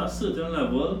required at a certain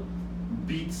level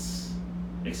beats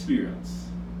experience.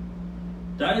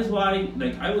 That is why,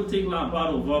 like, I would take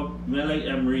Lampard over men like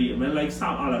Emery, men like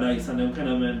Sam Allardyce and them kind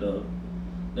of men though.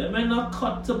 They men not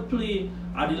cut to play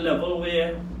at the level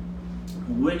where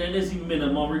winning is the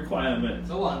minimum requirement.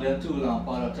 So one them too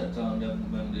Lampard, Arteta, and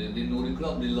them when they know the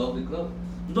club, they love the club.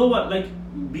 No, but like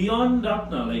beyond that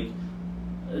now, like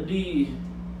the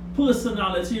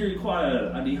personality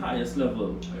required at the highest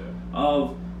level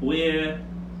of where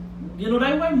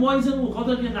that's why Moyes and got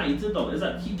at United though, is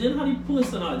that he didn't have the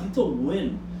personality to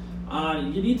win.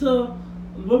 And you need to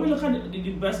when we look at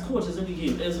the best coaches in the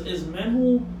game is men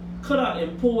who could have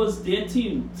imposed their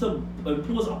team to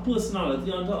impose a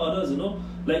personality onto others,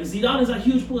 Like Zidane is a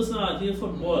huge personality in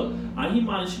football, and he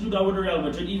managed to do that with Real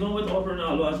Madrid, even without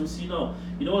Ronaldo, as we see now.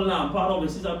 Lampard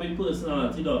obviously is a big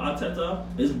personality, though. Arteta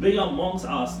is big amongst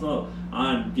Arsenal,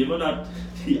 and given that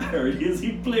the ironies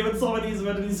he played with some of these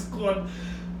men in his squad,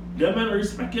 them men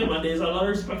respect him, and there's a lot of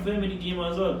respect for him in the game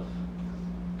as well.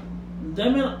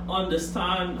 Them men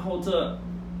understand how to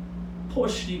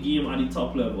push the game at the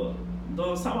top level.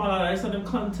 Though some of I said them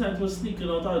content was sneaking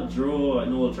out a draw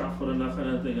in Old Trafford and that kind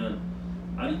of thing, and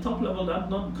at the top level that's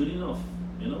not good enough,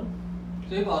 So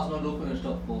if Arsenal don't finish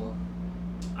top 4,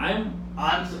 and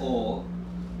or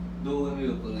do win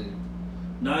Europa League.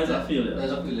 now is a failure.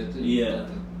 That's a failure too. Yeah.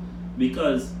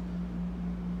 Because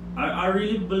I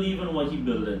really believe in what he's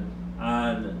building,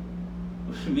 and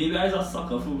maybe I'm a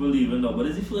sucker for believing though, but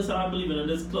it's the first time I'm believing in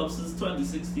this club since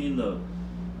 2016 though.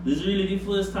 This is really the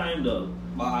first time though.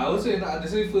 But I would say that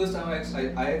this is the first time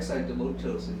I excited about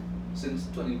Chelsea since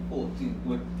 2014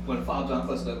 when Fabian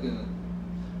first got in.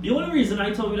 The only reason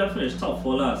I told you that finished top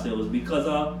 4 last year was because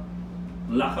of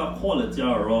lack of quality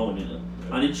around,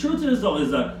 And the truth is though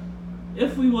is that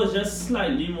if we was just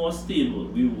slightly more stable,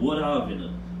 we would have,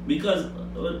 Because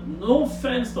no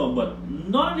offense though, but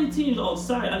none of the teams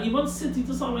outside, and even City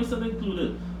to some extent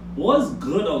included, was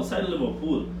good outside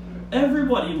Liverpool.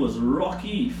 Everybody was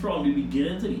rocky from the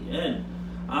beginning to the end.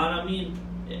 And I mean,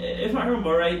 if I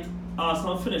remember right,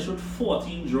 Arsenal finished with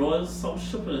 14 draws, some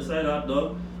shipping inside that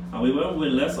dog. And we went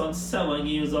winless on 7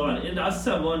 games though. And in that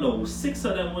 7 though, 6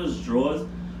 of them was draws.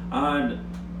 And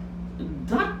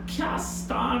that can't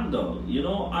stand though,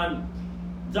 and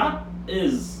that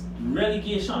is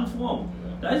relegation form.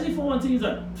 That is the form of teams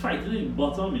that fight to the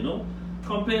bottom,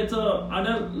 compared to, and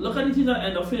then look at the teams that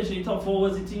end up finishing the top 4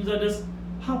 was the teams that just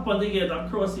happen to get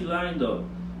across the line though.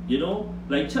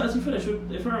 Like Chelsea finished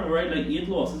with, if I remember right, like 8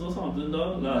 losses or something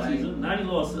though last season. 9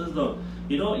 losses though.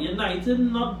 United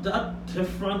not that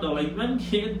different though. Like men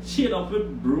can't cheat up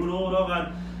with Bruno though,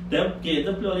 and them get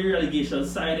to play on the relegation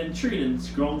side and training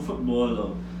ground football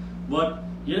though. But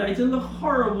United look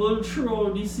horrible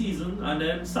throughout the season, and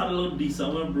then started to look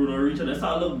decent when Bruno reached, and then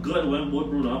started to look good when both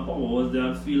Bruno and Pogba was there,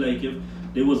 and feel like if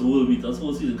they was world beaters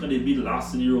whole season, because they beat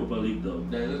last in the Europa League though.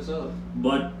 That is so.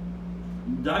 But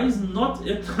that is not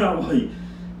it now.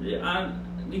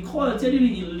 And the quality of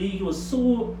the league was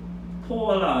so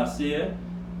poor last year.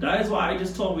 That is why I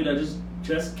just told me that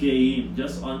just game,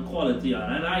 just on quality,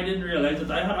 and I didn't realize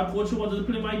that I had a coach who wanted to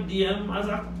play my DM as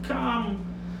a cam,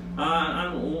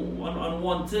 and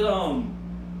wanted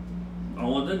I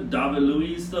wanted David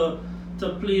Luiz to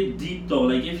play deep though,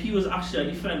 like if he was actually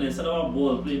a defender instead of a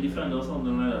ball playing defender or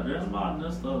something like that. There's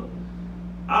madness though.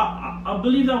 I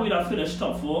believe that we'd have finished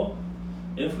top 4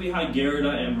 if we had Gerrard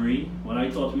or Emery, when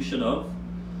I thought we should have,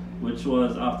 which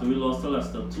was after we lost to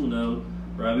Leicester 2-0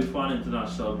 right before an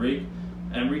international break.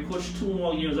 Emery coached 2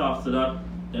 more games after that.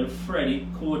 Then Freddie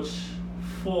coached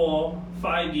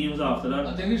 4-5 games after that.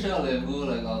 I think we should have let him go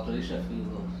like after the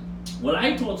Sheffield loss. Well,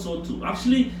 I thought so too.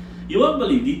 Actually, you won't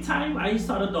believe, the time I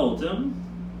started doubting him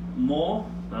more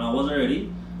than I was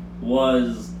already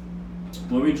was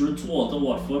when we drew 2-0 to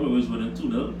Watford, when we was winning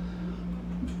 2-0.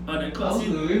 And then That was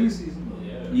the early season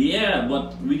though. Yeah,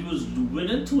 but we was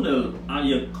winning 2-0 and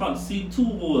you concede 2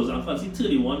 goals and concede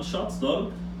 31 shots,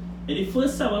 dog. In the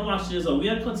first 7 matches, we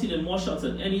had conceded more shots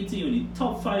than any team in the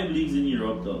top 5 leagues in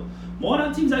Europe, though. More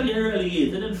than teams that get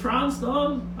relegated in France,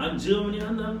 dog, and Germany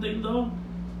and them thing, dog.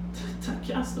 That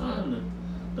can't stand.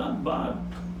 That bad.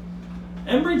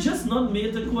 Emery just not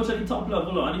made the coach at the top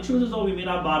level, though. And the truth is, though, we made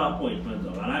a bad appointment,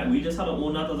 though. And we just had to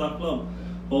own that as a club.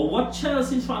 But what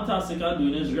Chelsea's fantastic at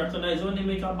doing is recognize when they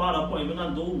make a bad appointment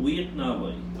and don't wait now,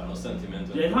 boy. They have no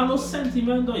sentiment. They have no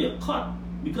sentiment, though. You cut.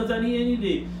 Because at the end of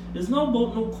the day, it's not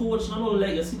about no coach, no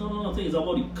legacy, no nothing. It's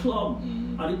about the club.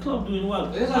 And the club doing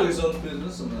well. It's how his own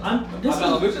business, man. And this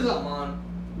which is that man,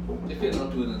 if you're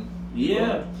not winning.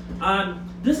 Yeah. And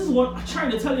this is what I'm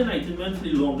trying to tell United men for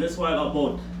the longest while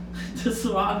about this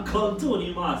man called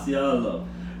Tony Martial,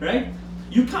 right?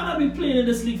 You cannot be playing in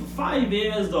this league for 5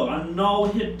 years, though, and now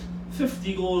hit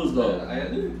 50 goals, though. I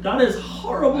agree. That is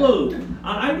horrible. And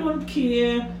I don't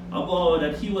care about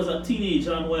that he was a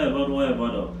teenager and whatever,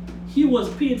 though. he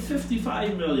was paid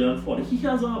 55 million for it. He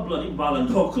has a bloody Ballon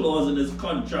d'Or clause in his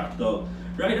contract, dog.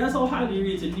 Right? That's how highly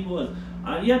rated he was.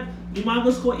 And yet, the man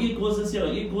will score 8 goals this year,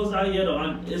 8 goals that year, dog,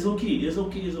 and it's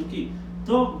okay.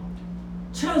 Dog,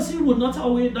 Chelsea would not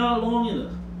have waited that long, you know.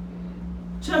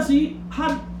 Chelsea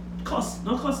had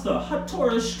had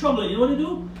Torres struggling. You know what they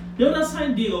do? They would have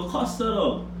signed Diego Costa,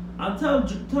 dog, and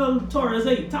tell Torres,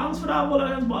 hey, thanks for that goal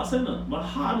against Barcelona, but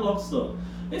hard luck, dog.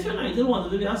 If United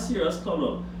wanted to be a serious club,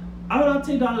 dog, I would have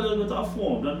taken that a little bit of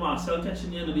form that Marcel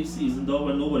catching the end of the season, dog,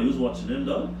 when nobody was watching him,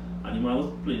 dog, and the man was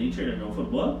playing the training ground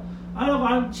football. I would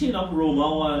have chain up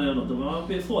Roma one and them, I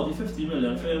pay 40-50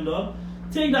 million for him, dog.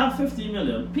 Take that 50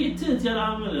 million, pay 30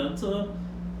 million to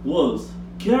Wolves.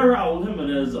 Get Raul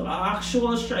Jimenez, an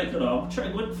actual striker, dog,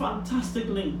 strike with fantastic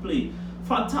link play,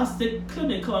 fantastic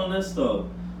clinicalness, dog,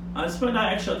 and spend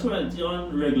that extra 20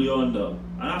 on Reguilón, dog,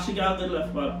 and actually get a good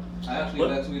left back. I actually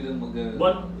like Sweden,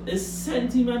 but his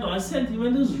sentiment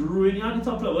is ruining at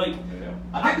the top level. Like,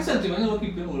 I think the sentiment will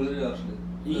keep him already, actually.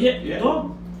 Yeah,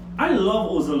 dog. I love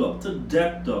Ozil to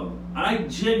death, dog. I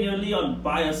genuinely,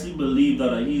 unbiasedly believe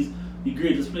that he's the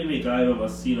greatest playmaker I've ever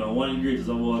seen, or one of the greatest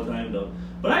of all time, dog.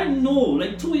 But I know,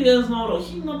 like 2 years now, dog,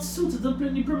 he's not suited to play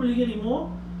in the Premier League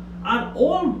anymore. And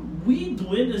all we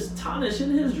doing is tarnishing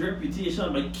his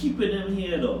reputation by keeping him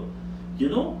here, dog. You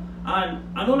know? And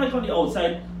I know, like, on the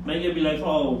outside, might be like,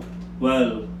 oh,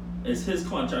 well, it's his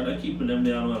contract that keeping him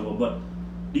there and whatever. But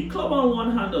the club on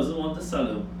one hand doesn't want to sell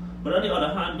him, but on the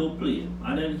other hand don't play him.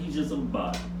 And then he's just a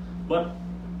bad. But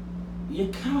you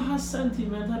can't have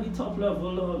sentiment at the top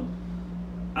level, dog.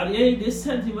 And yeah, this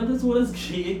sentiment is what is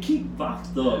getting kicked back,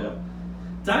 dog. Yeah.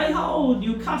 That's how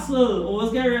Newcastle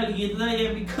always get relegated that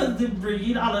year because they bring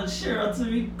in Alan Shearer to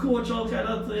be coach, all kind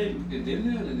of thing. They did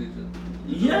it.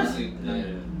 Yes. Yeah.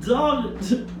 Dog,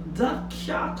 that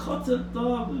can't cut it,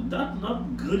 dog. That's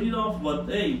not good enough, but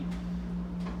hey,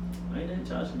 I ain't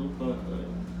charge no fuck.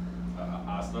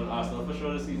 Arsenal for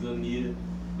sure this season need.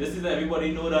 This is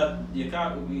everybody know that you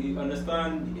can't. We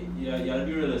understand. You gotta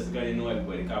be realistic. You know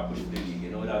everybody can't push the league.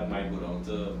 You know that might go down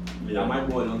to that might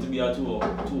go down to be a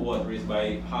two-horse race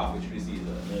by halfway through the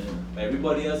season. Yeah. But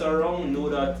everybody else around know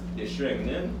that they're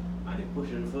strengthening and they're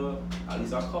pushing for at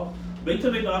least a cup. Big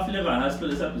to make off 11 has split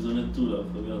this episode in two, though,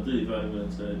 because we're on 35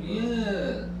 minutes already.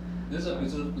 Yeah. This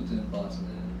episode put in parts in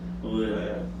there. Oh,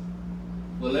 yeah.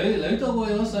 Well, let me talk about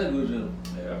your side, Virgil.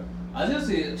 Yeah. As you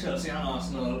say, Chelsea and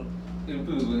Arsenal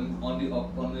improving on the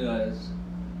up, on the rise.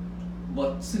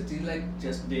 But City, like,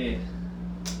 just there.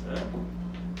 Yeah.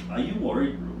 Are you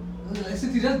worried, bro? Like,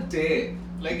 City just there.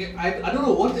 Like, I don't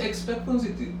know what to expect from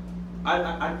City. I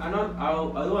don't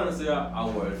want to say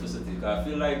a word for City because I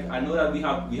feel like I know that we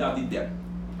have the depth,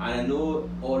 and I know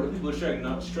all the people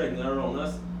strengthening around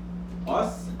us.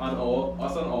 Us on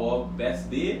our best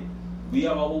day, we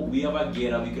have a gear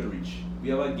that we can reach. We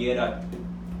have a gear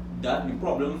that the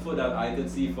problem for that I could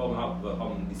see from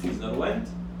the season that went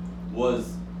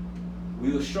was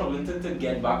we were struggling to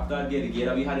get back that gear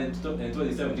that we had in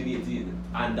 2017-18,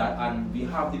 and we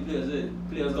have the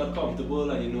players got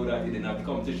comfortable, and you know that they didn't have the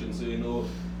competition, so you know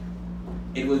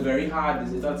it was very hard.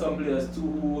 It's that some players too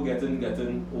who were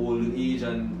getting old in age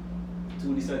and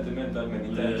too sentimental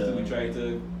many times. So we try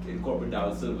to incorporate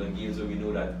David Silva in games where we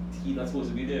know that he's not supposed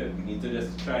to be there. We need to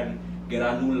just try and get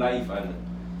a new life and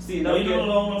see now. You don't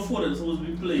allow no foot supposed to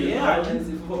be playing. Yeah, and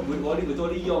with all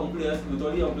the young players,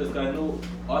 because I know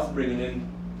us bringing in.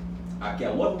 Okay,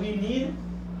 what we need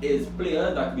is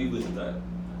players that can be versatile.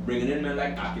 Bringing in men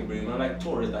like Ake, bringing in men like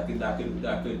Torres that could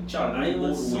challenge. I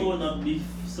would so not be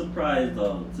surprised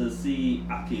though to see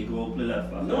Ake go play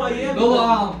left back. No, yeah.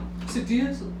 No, City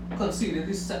has conceded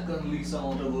the second least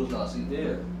amount of goals last season.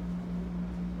 Yeah.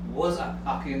 Was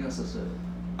Ake necessary?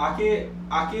 Ake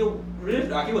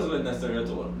wasn't necessary at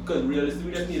all because realistically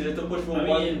we just needed to push for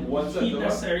one he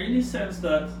necessary in the sense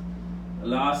that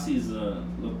last season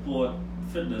Laporte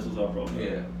fitness was our problem.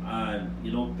 Yeah. And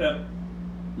you know Pep,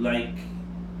 like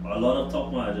a lot of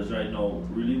top managers right now,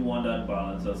 really want that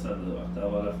balance of center back to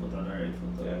have a left foot and a right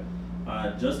foot. Yeah.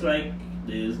 And just like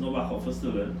there is no backup for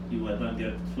Sterling, he went and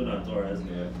get Fernando Torres.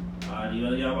 Yeah. And he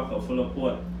went and get backup for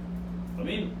Laporte. I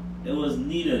mean, it was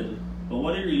needed. But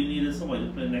what he really needed is somebody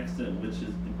to play next to him, which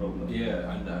is the problem.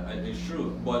 Yeah, and it's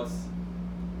true. But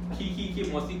he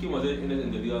came in the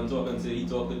interview and he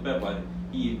talked with Pep,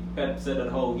 and Pep said that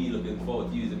how he looking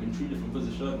forward to use him in 3 different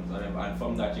positions, and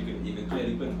from that you could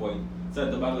clearly pinpoint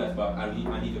centre back, left back,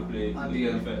 and he could play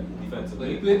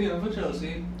defensively. But he played the for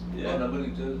Chelsea. Yeah.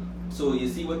 So you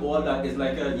see with all that, it's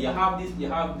like you have this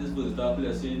versatile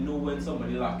player, so you know when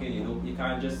somebody lacking, you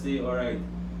can't just say alright,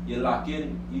 you're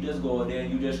lacking, you just go out there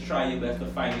and you just try your best to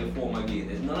find your form again.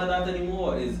 It's none of that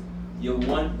anymore. It's you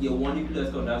want the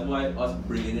players come. That's why us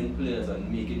bringing in players and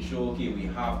making sure okay we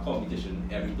have competition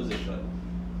in every position.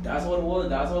 That's what it was.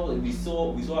 That's what we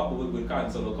saw happen with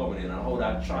Cancelo coming in and how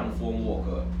that transformed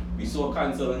Walker. We saw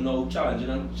Cancelo now challenging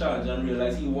and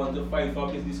realize he wanted to fight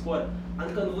for the squad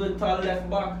and convert to left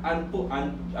back and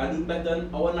do better than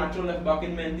our natural left back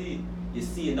in Mendy. You're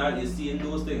seeing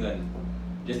those things and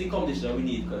just the competition that we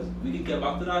need because we can get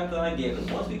back to that gear.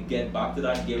 Because once we get back to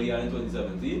that gear we had in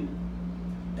 2017,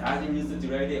 that's the real City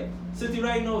right there. City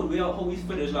right now, how we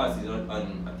finished last season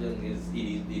and I think is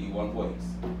 81 points.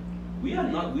 We are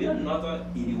not an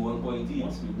 81 point team.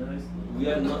 Must be nice. We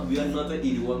are not an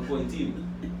 81 point team.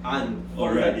 And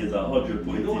already is a 100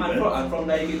 point team. And from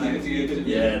that you can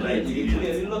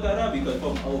clearly look at that because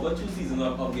from over 2 seasons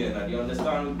of getting that, you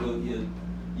understand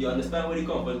where the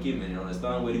comfort came in, you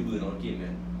understand where the burnout came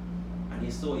in. And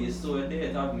you saw it there,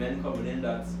 you have men coming in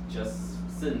that's just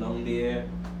sitting down there,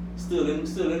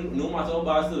 Sterling, no matter how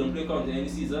bad Sterling play comes in any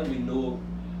season, we know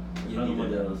it's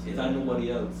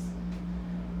nobody else.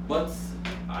 But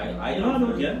I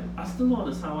still don't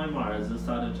understand why Mahrez is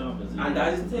starting Champions League. And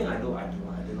that's the thing, I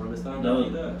didn't understand that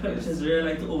either. Pep just really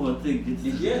like to overthink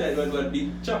it. Yeah, but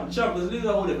the Champions League is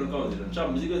a whole different conversation.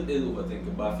 Champions League is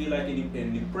overthinking, but I feel like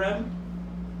in the Prem,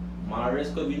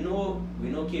 Mahrez, because we know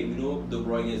De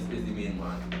Bruyne is the main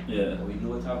man. Yeah. We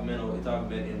know it have men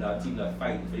in that team that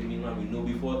fight for the main man. We know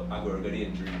before Aguero got the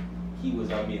injury, he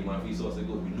was our main man. We saw so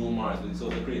good. We know Mahrez with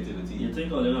source of creativity. You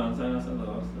think all the long sign us and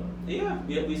all stuff? Yeah.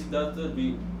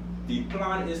 The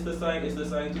plan is to sign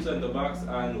 2 centre backs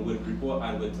and with report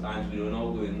and with Angelo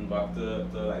now going back to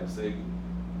Leipzig.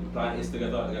 The plan is to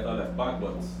get a left back,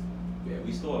 but yeah,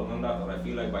 we still on that. And I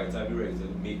feel like by the time we're ready to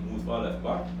make moves for a left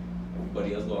back,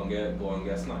 everybody else go and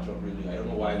get snatched up. Really, I don't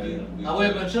know why we. Now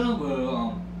you mentioned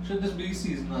should this be the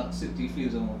season that City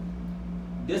feels on?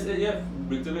 This is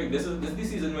this the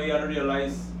season where you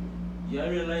realize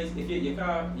if you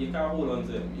can't hold on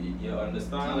to him, you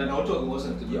understand. And then I'll talk about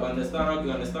something. You understand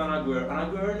Aguero, and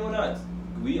Aguero know that.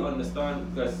 We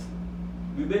understand because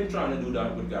we've been trying to do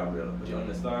that with Gabriel, but you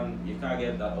understand you can't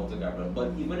get that out of Gabriel.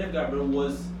 But even if Gabriel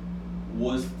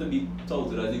was to be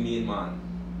touted as the main man,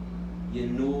 you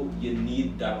know you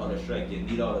need that other strike, you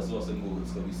need other source of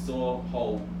goals. Because we saw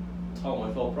how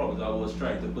problems I was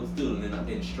trying to put Sterling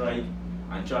in strike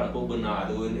and trying to put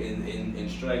Bernardo in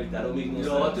strike. That don't make no sense.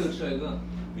 You don't want to strike, huh?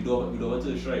 We don't want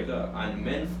to strike, and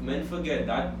men forget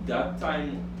that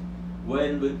time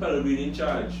when with Pellegrini in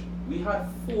charge, we had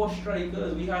 4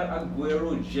 strikers. We had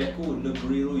Aguero, Dzeko,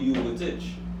 Negredo, Jovetic,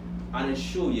 and it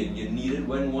showed you needed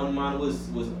when one man was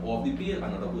off the field,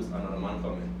 another man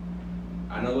coming.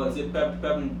 I'm not going to say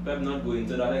Pep not going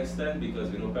to that extent because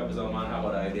we know Pep is a man have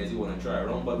other ideas he want to try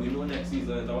around, but we know next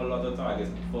season it's a lot of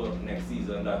targets for next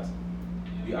season that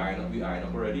we iron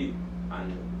up already.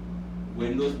 And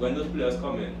when those players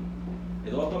come in,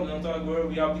 it all comes down to Aguero.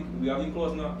 We have the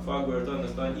clause now for Aguero to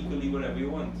understand he could leave whenever he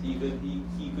wants. He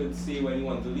could say when he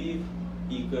wants to leave.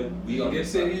 He could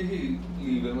say he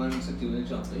leave when City win the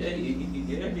championship.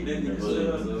 Yeah, he did.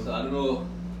 So I don't know.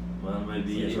 Well,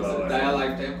 maybe it's a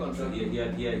lifetime contract.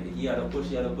 He had to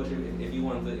push if you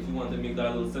want to make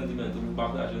that little sentimental move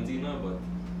back to Argentina, but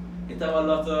it's a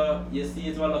lot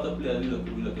of players we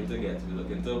looking to get. We're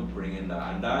looking to bring in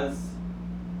that, and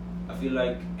I feel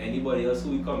like anybody else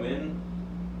who will come in,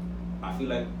 I feel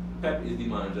like Pep is the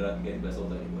manager that can get the best out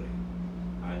of anybody.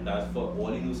 And that's for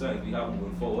all the new signings we have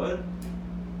moving forward.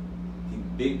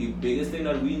 The biggest thing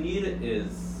that we need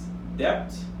is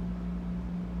depth.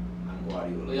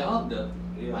 Guardiola. Well, you have that.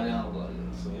 Yeah. And you have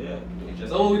Guardiola. So yeah.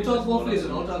 So we talk about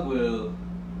phasing out Aguero.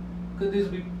 Could this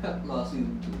be Pep last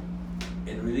season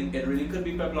too? It really could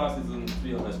be Pep last season, to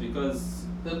be honest, because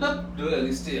the Pep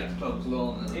really stay at clubs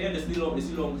long. Yeah, they still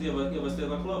long he ever stay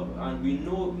at a club, and we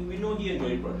know he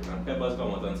enjoyed the project, and Pep has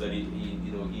come out and said he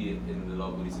in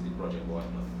love with the City project or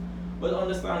whatnot. But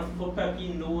understand for Pep,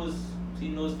 he knows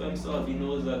for himself. He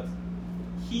knows that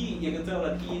you can tell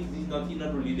that he's not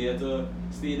really there to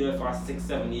stay there for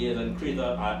 6-7 years and create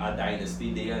a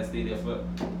dynasty there and stay there for.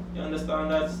 You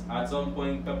understand that at some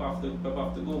point Pep have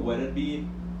to go, whether it be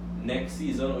next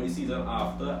season or the season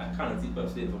after. I can't see Pep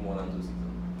staying for more than 2 seasons.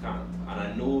 Can't. And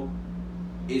I know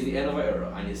it's the end of an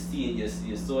era, and you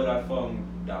saw that from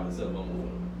David Silva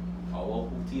move. Our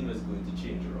whole team is going to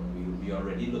change around. We are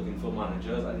already looking for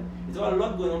managers, and it's a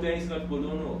lot going on behind the scenes that people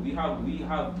don't know.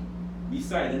 We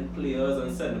signing players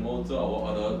and send them out to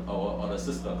our other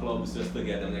sister clubs just to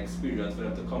get them experience for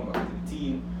them to come back to the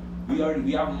team. We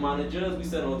have managers we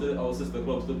send out to our sister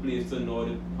clubs to play to know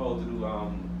how to do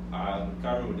I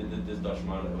can't remember this Dutch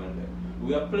man that went there.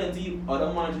 We have plenty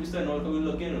other managers we send out because we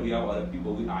looking and we have other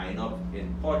people we eyeing up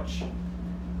in Poch.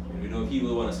 We don't know if he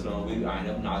will want to sit down with I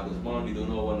have Nagelsmann. We don't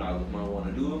know what Nagelsmann want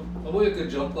to do. Or you could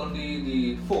jump on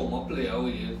the former player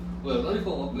with you. Well, not the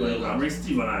former player. Well, I'm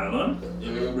Steven Ireland.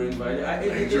 You will bring by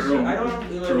Jerome. I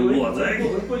don't know. Jerome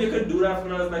Boateng. You could do that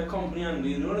for us like company and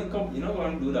you know you're not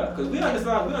going to do that because we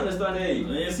understand. Hey,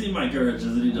 You see my courage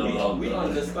is the dog. we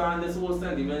understand this whole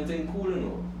sentiment thing, cool, you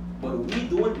know. But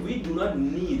we do not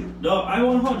need. No, I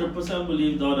 100%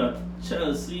 believe though that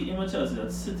Chelsea,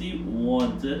 that City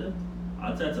wanted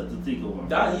Arteta to take over.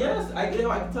 That yes, I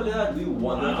can tell you that we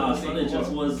wanted And to Arsenal take just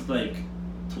over. was like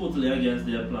totally against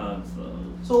their plans.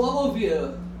 So what about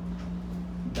Vieira?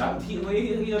 That he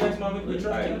next man we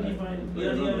try. He'll be fine.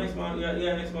 Yeah, next man.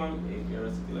 Yeah, next man. Hey, you're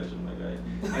a City legend, my guy.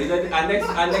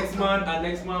 And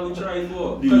next man we try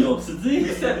for. New York City.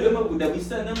 We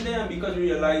sent them there because we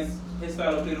realized his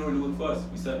style of play really good for us.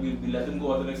 We said we let him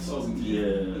go out the next season.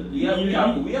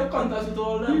 Yeah. We have contacts with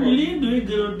all them. He really ain't doing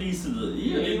good on these. He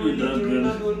really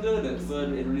not doing good. So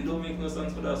it really don't make no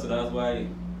sense for us. So that's why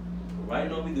right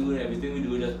now we do everything we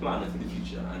do just planning for the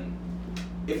future. And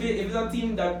if it's a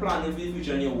team that planning for the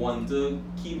future and you want to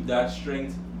keep that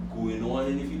strength going on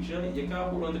in the future, you can't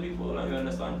hold on to people. And you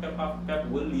understand Pep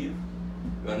will leave.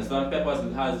 You understand Pep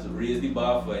has raised the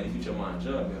bar for any future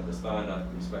manager. You understand that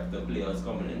respect the players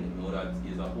coming in. You know that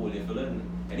he's a whole filling.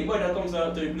 Anybody that comes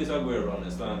out to replace Aguero,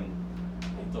 understand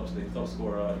the top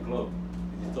scorer of the club.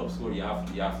 He's the top scorer. You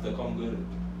have to come good.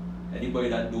 Anybody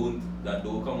that don't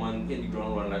come and hit the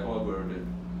ground run like Aguero did,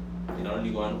 you not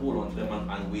only go and hold on to them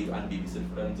and wait and babysit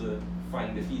for them to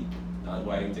find the feet. That's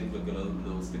why I think we're gonna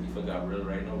little sticky for Gabriel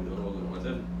right now. We don't know what we're going to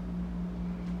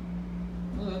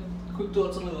do. Okay. Quick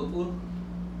thoughts on Liverpool.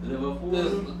 Liverpool.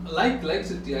 There's, like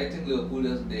City, I think Liverpool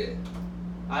is there.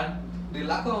 And the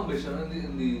lack of ambition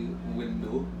in the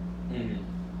window,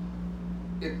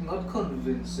 it's not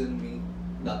convincing me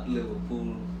that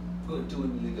Liverpool going to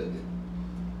win the league again.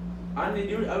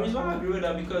 And I reason why I agree with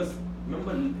that because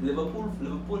remember Liverpool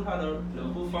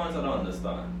fans don't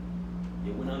understand.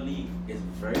 You win a league. It's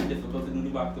very difficult to do the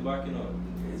back-to-back, you know.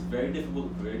 It's very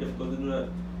difficult to do that.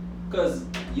 Because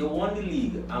you won the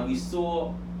league and we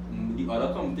saw the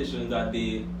other competitions that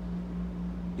they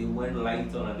went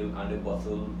light on and they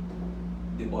bottled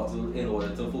in order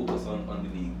to focus on the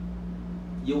league.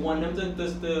 You want them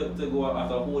to go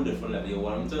at a whole different level. You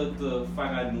want them to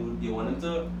find a new. You want them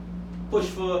to push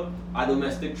for a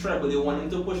domestic treble. They want them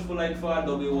to push for a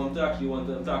double. You want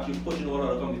them to actually push in all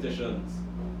other competitions.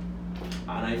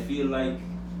 And I feel like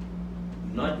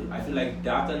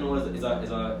that I know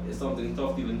is something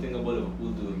tough to even think about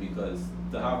Liverpool doing because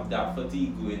to have that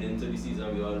fatigue going into the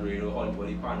season, we already know how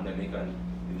the pandemic and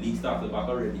the league started back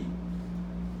already.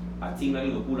 A team like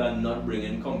Liverpool are not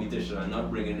bringing competition and not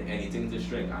bringing anything to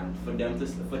strength, and for them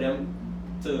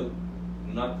to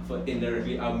not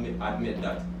indirectly admit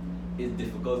that it's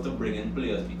difficult to bring in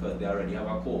players because they already have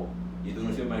a core. You don't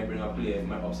know if you might bring a player, it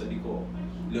might upset the core.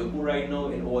 Liverpool right now,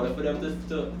 in order for them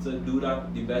to do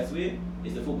that the best way,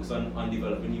 is to focus on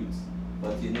developing youths.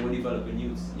 But you know, developing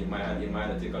youths, you might have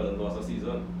to take a little loss a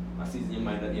season. A season you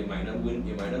might not win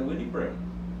the Prem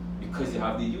because you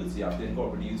have the youths. You have to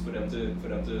incorporate the youths for them to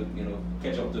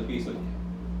catch up to pace with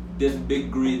this big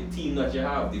great team that you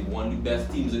have. They one of the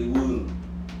best teams in the world.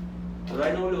 But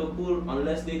right now, Liverpool,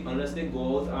 unless they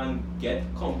go out and get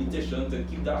competition to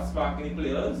keep that spark in the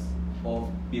players,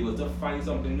 or be able to find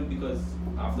something new, because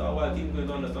after a while, teams going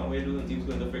to understand what you're doing. Teams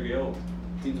going to figure it out.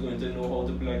 Teams going to know how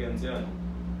to play against you.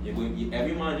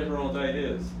 Every manager runs out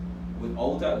ideas.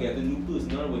 Without getting new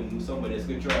personnel, with new somebody else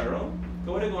could try around.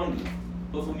 So what are they going to do?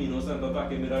 Put Firmino centre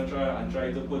back in mid and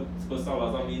try to put Salah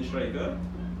as a main striker.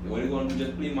 What are they going to do?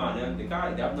 Just play man? And they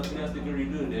have nothing else they can really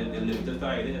do. They're limited to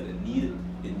ideas.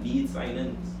 They need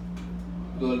signings.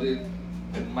 Well, they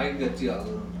might get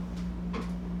Thiago.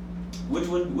 Which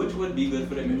would be good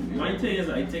for them? My thing is,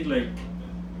 I think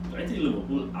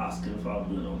Liverpool asking for a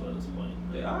burnout at this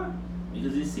point. They are.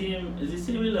 Because it's the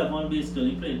same 11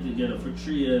 basically playing together for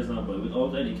 3 years now, but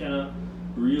without any kind of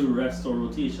real rest or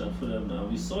rotation for them now.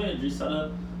 We saw injuries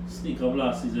started sneak up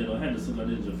last season. Henderson got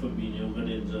injured, Fabinho got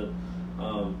injured.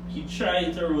 He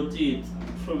tried to rotate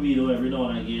Fabinho every now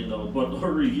and again though, but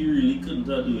he really couldn't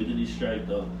do it in his strike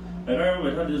though. Like I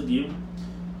remember at this game,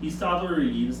 he started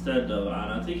Origi instead though,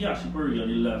 and I think he actually put Origi on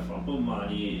the left and put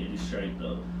Mane in the strike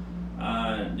though.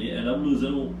 And they ended up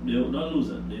losing, they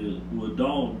were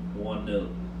down 1-0.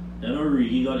 Then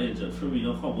Origi got injured,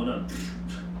 Firmino come on and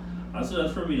as soon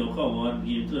as Firmino come on,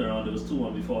 game turned around, it was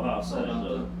 2-1 before half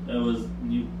time. It was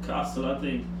Newcastle, I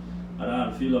think, at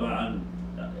Anfield, and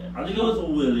I think it was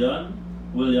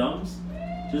Williams,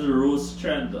 just rose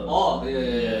strength though. Oh,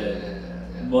 yeah.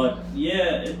 But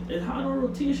yeah, it had no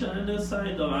rotation in the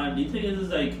side though, and the thing is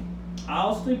like I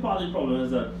also think part of the problem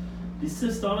is that the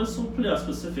system is so player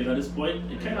specific at this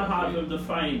point. It kind of hard for him to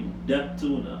find depth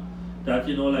to now. That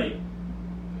like,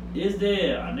 is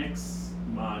there an next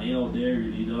man out there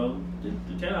really though?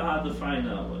 It's kind of hard to find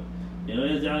out. But,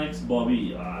 is there an next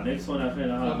Bobby? Next one I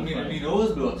kind of hard to find. Mino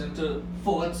was brought into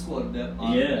forward squad depth.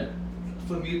 Yeah.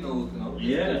 For me, no,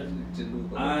 Yeah. It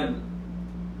didn't look And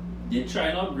they try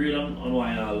and upgrade on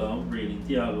Wijnaldum, bringing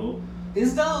Thiago.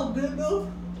 is that upgrade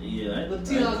though? Yeah. But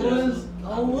Thiago is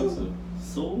old.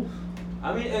 So.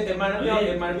 I mean, it might not be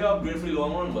it might be upgrade for the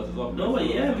long run, but it's upgrade. No, for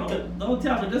the yeah, long run. because don't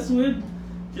tell me this win.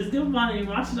 Just give man a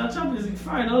match in the Champions League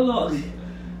final, Lord.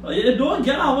 You don't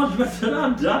get how much better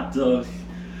than that, dog.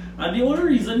 And the only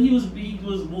reason he was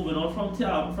moving on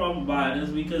from Bayern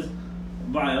is because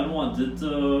Bayern wanted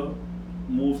to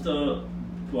move to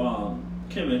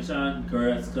Kimmich and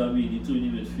Goretzka being the two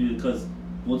in the midfield because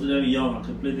both of them young and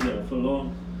could play together for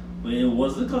long. But it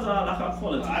wasn't because of lack of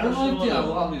quality. I don't know if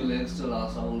Thiago have the legs to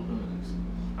last a whole Premier League.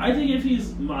 I think if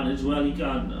he's managed well, he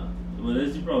can. But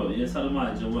that's the problem. He has had to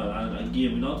manage well. And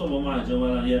again, we're not talking about managing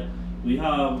well, and yet we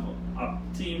have a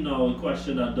team now in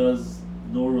question that does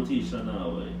no rotation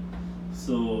now.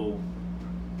 So,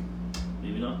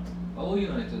 maybe not. How about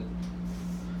United?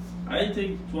 I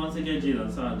think once they get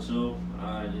Jadon Sancho,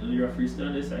 and the referee still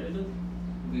on their side, is it?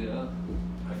 Yeah.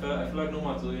 I feel like no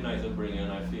matter who United bring in,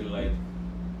 I feel like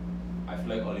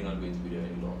Oli not going to be there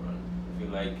in the long run. I feel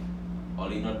like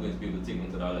Oli not going to be able to take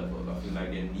them to that level. I feel like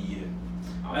they need.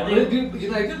 I But think- the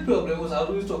United problem was how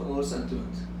do we talk about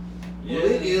sentiment? Yeah. Ole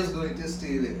is going to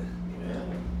stay there.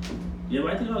 Yeah,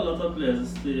 but I think a lot of players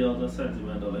stay out of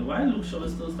sentimental. Like, why Luke Shaw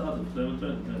is still starting for them in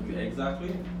 2010? Exactly.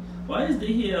 Why is they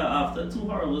here after 2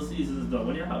 horrible seasons done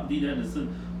when you have Dean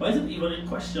Henderson? Why is it even in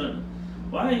question?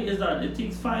 Why is that it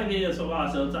takes 5 years for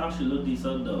Arsenal to actually look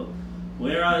decent though?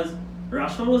 Whereas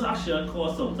Rashford was actually on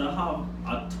course of to have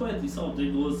a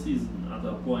 20-something goal season at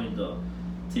a point though.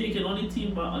 Taking on the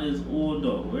team back on his own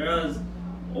though. Whereas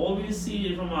all we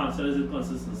see from Arsenal is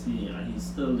inconsistency and he's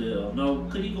still there. Now,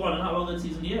 could he go on and have a good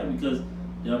season? Yeah, because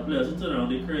there are players who turn around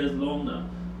their careers long now.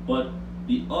 But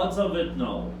the odds of it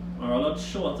now are a lot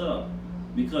shorter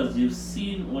because you've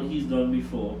seen what he's done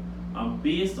before. And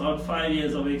based on 5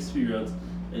 years of experience,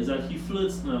 is that he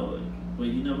flirts now, but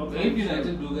he never comes. If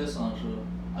United do get Sancho,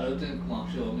 I don't think Mark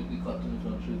Shaw will be cut in the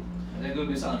front three. I think it will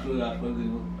be Sancho, Rashford,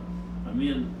 Greenwood. I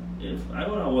mean, if I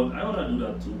would do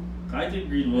that too. I think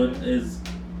Greenwood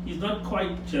he's not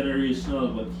quite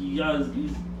generational, but he's a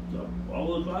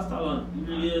world class talent. He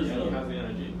really is. Yeah, he has the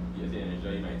energy. He has the energy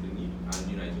that United need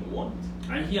and United want.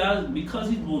 And he has, because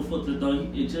he's both footed now,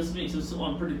 it just makes him so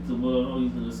unpredictable on how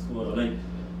he's gonna score. Like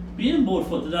being both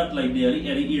footed at like the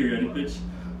area of the pitch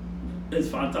is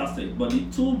fantastic. But the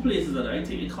two places that I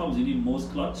think it comes in the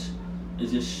most clutch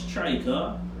is your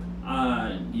striker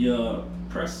and your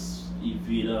press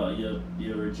evader,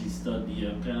 your register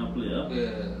DM kind of player.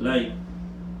 Yeah. Like,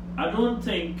 I don't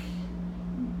think,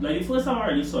 like the first time I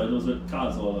really saw it was with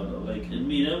Cazorla. Like it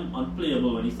made him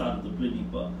unplayable when he started to play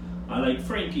deeper. And like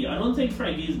Frankie, I don't think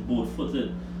Frankie is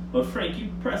both-footed, but Frankie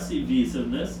press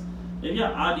evasiveness. If you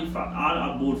add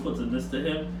a both-footedness to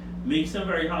him, makes him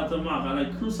very hard to mark. And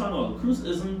like Cruz and all, Cruz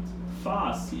isn't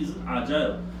fast, he isn't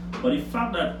agile, but the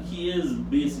fact that he is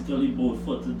basically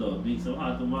both-footed though makes him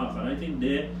hard to mark. And I think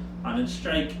there and in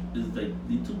strike is like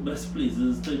the two best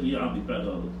places to be on the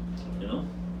pedal,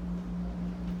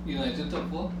 United top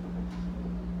 4?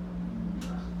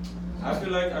 I feel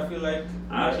like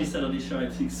I actually said on the show I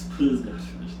think Spurs got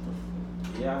finished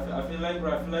off. yeah, I feel like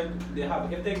they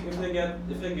have if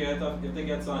they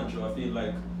get Sancho, I feel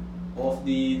like off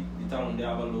the talent they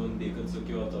have alone they could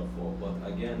secure top 4.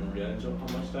 But again,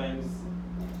 how much times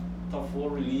top 4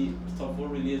 really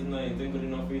isn't anything good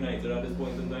enough for United at this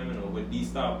point in time, with these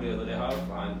star players that they have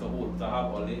and to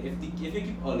have Ole. If they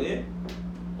keep Ole,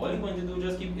 all they're going to do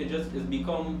is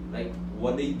become like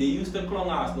what they used to clone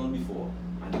Arsenal before.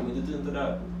 And they're going to turn to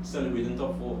that, celebrating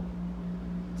top 4.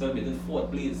 Celebrating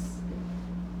 4th place.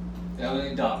 Yeah,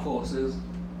 any dark horses?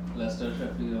 Leicester,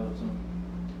 Sheffield, or some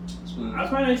Spurs. I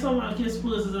find like some case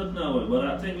Spurs is up now, but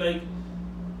I think like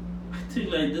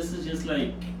this is just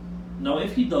like now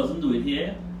if he doesn't do it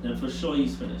here, then for sure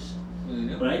he's finished.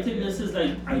 Mourinho? But I think this is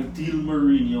like ideal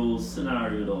Mourinho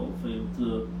scenario though for him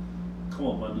to come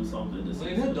up and do something this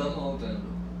Mourinho season. done all the time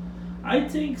I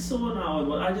think so now,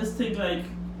 but I just think like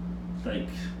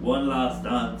one last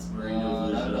dance though.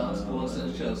 Mourinho's That version. dance was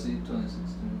in Chelsea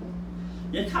 2016.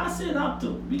 You can't say that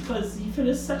though, because he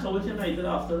finished second with United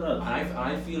after that. And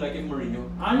I feel like if Mourinho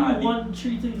And he won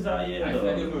 3 things that year I feel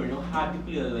like though. if Mourinho had the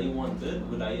players that he wanted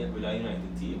with that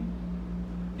United team,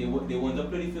 they wouldn't have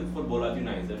played the football that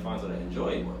United fans would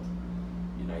enjoy, but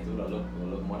United will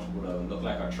look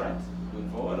like a threat going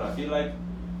forward. I feel like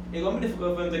it's gonna be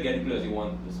difficult for him to get the players he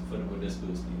wants with this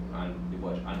Spurs team and the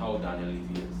budget and how Daniel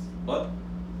Levy is. But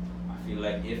I feel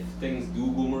like if things do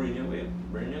go Mourinho way,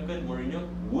 Mourinho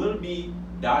will be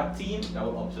that team that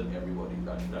will upset everybody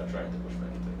that trying to push for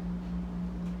anything.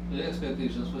 The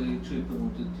expectations for the three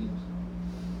promoted teams.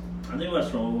 I think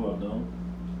West Brom will work now.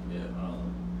 Yeah.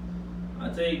 I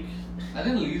think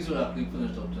Leeds will actually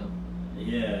finish top 10.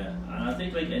 yeah, and I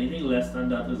think like anything less than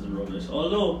that is rubbish.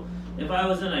 Although if I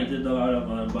was United, though, I'd have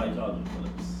gone and buy Calvin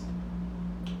Phillips.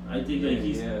 I think like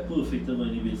he's perfect when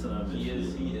he beats an average. He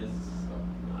is.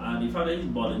 And the fact that he's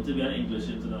balling to be an English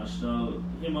international,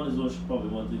 him on his own should probably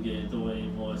want to get into one of the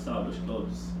more established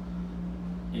clubs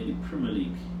in the Premier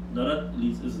League. Not at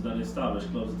least isn't an established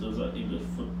club in terms of English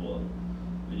football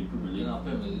in the Premier League. In our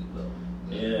Premier League club.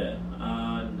 Yeah,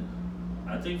 and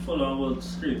I think Fulham will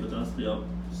scrape it and stay up.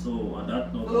 So on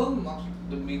that note, Fulham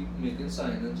making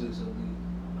signings recently.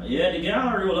 yeah, they get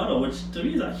Areola, which to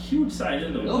me is a huge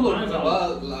signing. Though. No, but remember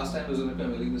last time he was in the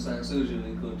Premier League, they signed Sergio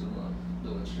Rico to man. They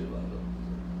went straight back up.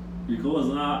 Rico was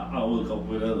not a World Cup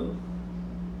winner though.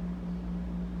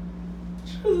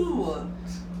 True what?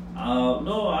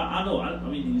 No, I know. I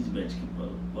mean, he's a bench keeper,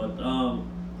 but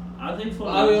I think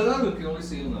Fulham. Areola, we can only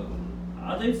see him now.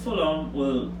 I think Fulham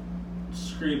will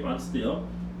scrape and stay up,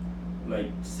 like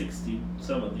 16,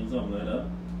 17, something like that.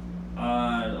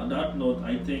 And on that note,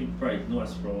 I think Brighton,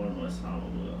 West Brom, and West Ham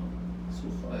will so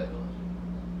far. I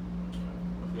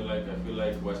feel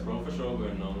like West Brom for sure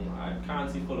going on. I can't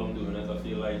see Fulham doing it. I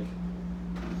feel like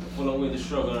Fulham will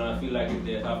struggle, and I feel like if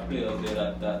they have players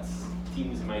there that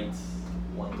teams might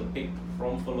want to pick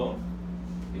from Fulham,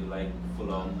 I feel like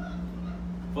Fulham.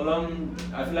 I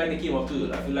feel like they came up to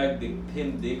it. I feel like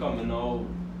they coming now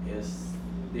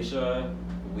they should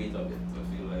wait a bit.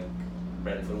 I feel like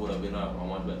Brentford would have been a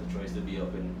much better choice to be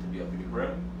up in the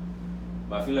Prem,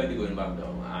 but I feel like they're going back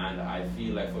down. And I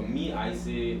feel like for me, I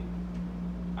say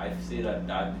that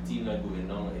the team that going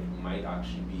down, it might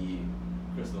actually be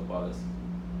Crystal Palace.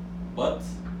 But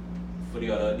for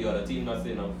the other team that's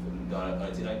the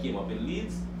other team that came up in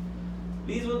Leeds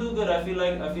will do good. I feel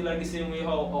like the same way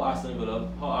how Aston Villa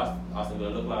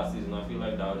looked last season. I feel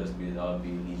like that would be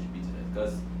Leeds beating it.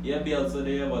 Because Bielsa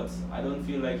there, but I don't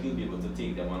feel like he'll be able to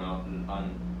take them on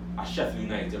a Sheffield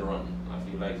United run. I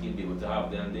feel like he'll be able to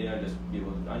have them there and just be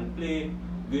able to play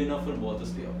good enough football to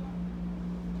stay up.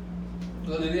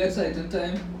 Well, in the exciting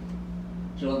time,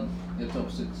 John, your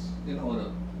top 6 in order.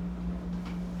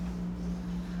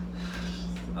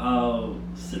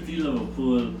 City,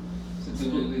 Liverpool, City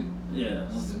League. yeah,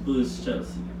 Okay. Spurs,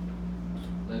 Chelsea.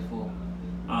 Like 4.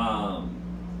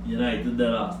 United,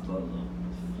 they're last one.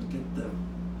 Forget them.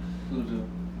 Who do?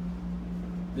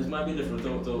 This might be different to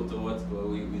what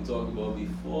we talked about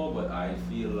before, but I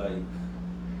feel like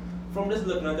from just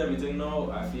looking at everything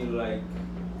now, I feel like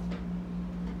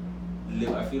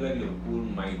Liverpool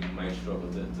might struggle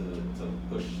to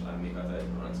push and make a title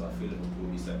run. So I feel Liverpool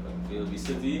will be second. I feel it'll be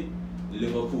City,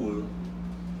 Liverpool,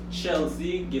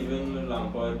 Chelsea, given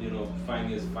Lampard,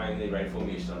 find the right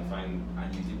formation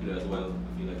and use the players well.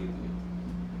 I feel like he'll do it.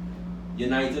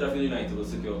 United, I feel United will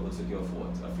secure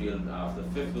 4th. I feel after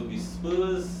 5th will be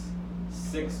Spurs,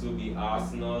 6th will be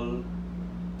Arsenal,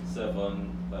 7.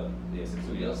 6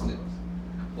 will be Arsenal.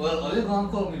 Well, are you gonna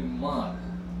call me mad?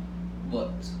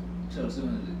 But Chelsea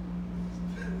win the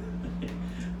league.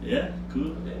 Yeah,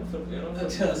 cool.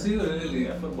 Chelsea win the league.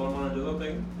 Yeah, football manager, I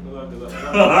think.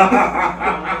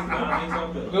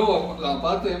 No,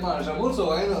 Lampard play manager, so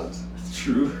why not? It's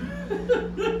true.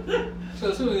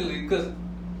 Chelsea win the league because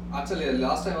actually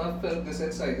last time I felt this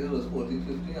excited was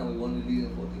 14-15 and we won the league in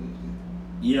 14-15.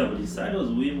 Yeah, but the side was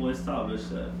way more established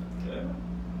then. Yeah.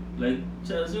 Like,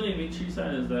 Chelsea only made 3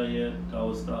 signings that year that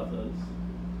was starters.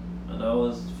 And that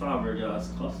was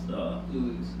Fabregas, Costa,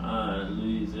 Luis. and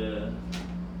Luis, yeah.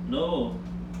 No.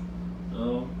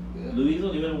 Yeah. Luis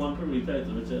only won 1 Premier League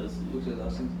title with Chelsea, Which is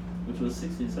last season. which was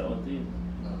 16-17.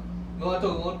 No, I'm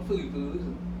talking about Felipe Luis.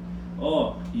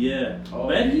 Oh, yeah. Oh,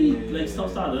 When he yeah.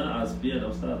 stopped starting as player,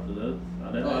 I've started it.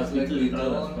 And then That's as like turned later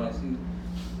out on as I fast. see.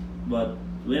 But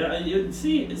you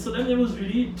see, so then it was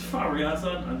really Fabregas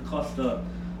and Costa.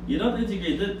 You don't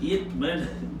integrated 8 men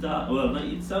not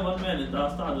 7 men in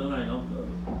that starting lineup.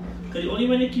 Because the only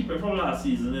man you keep it from last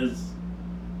season is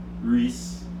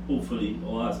Reese, hopefully,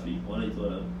 or Aspi, one of the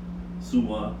other.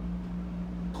 Suma,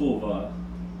 Kova.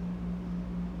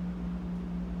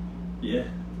 Yeah.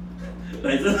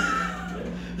 Like that.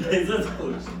 Like that.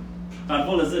 And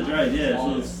Pulisic, right, yeah.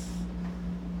 So it's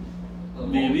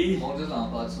maybe. Mount is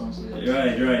Lampard's son, so yeah.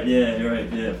 Right, yeah, you're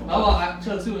right, yeah. Now,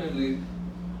 Chelsea win the league.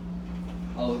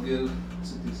 I would give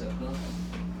City second.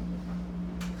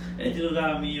 And you look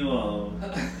at me, who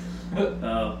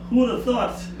would have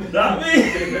thought? That me?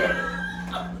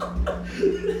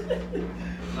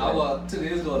 Now what?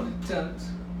 Today's on the 10th.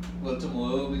 Well,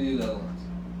 tomorrow will be the 11th.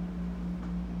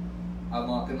 I'm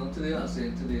marking on today and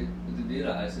saying today is the day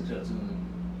that I see Chelsea winning.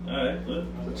 Alright, good.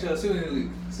 So Chelsea winning the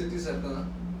league. City second.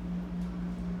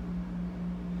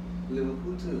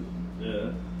 Liverpool too.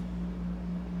 Yeah.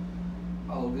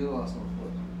 I'll give Arsenal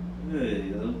fourth.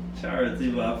 Hey,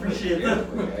 charity, but I appreciate that.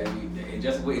 It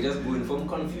just going from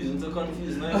confusing to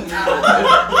confusing.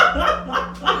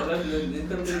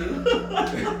 Continue.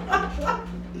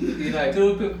 United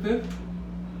will pick fifth.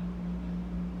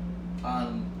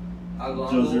 And I'll go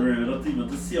Jose and Mourinho, not even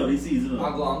to see how this season.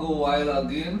 go wild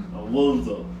again. And Wolves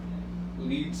though.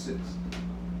 Lead sixth.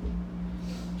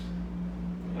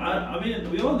 I mean,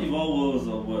 we all leave all Wolves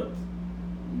though, but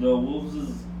the Wolves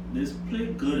they play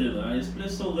good, you know. They play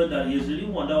so good that you really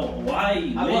wonder why,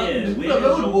 The where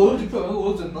problem with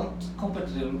Wolves are not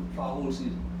competitive for a whole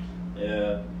season.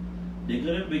 Yeah, they're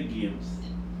good in big games.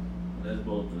 That's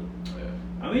both them. Yeah.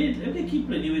 I mean, if they keep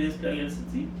playing the way they play against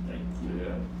City, like,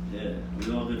 Yeah.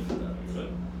 we're all good for that.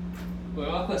 We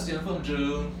have a question from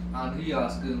Jerome, and he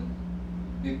asking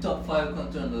the top 5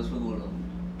 contenders for Golden Boot.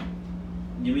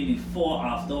 You mean the 4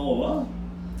 after over?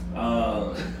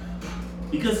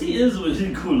 Because he is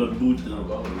winning Golden Boot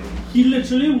now. He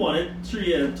literally won it 2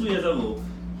 years ago.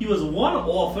 He was one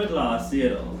off it last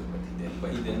year though.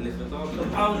 But he didn't lift it up.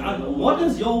 And what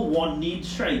does your one need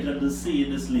striker to see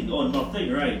in this league? Oh, nothing,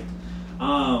 right?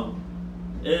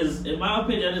 Is in my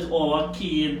opinion is over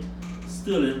Keane,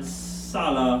 Sterling,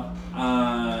 Salah,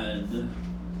 and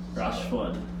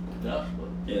Rashford.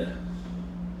 Yeah.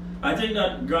 I think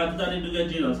that granted that they do get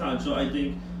Jadon Sancho, I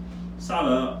think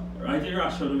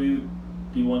Rashford will be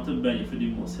the one to benefit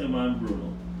the most, him and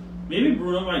Bruno. Maybe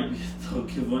Bruno might be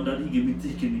given that he can be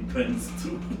taking the pens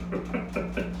too.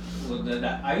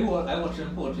 I watched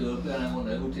him Portugal play, and I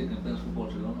wonder who taking pens for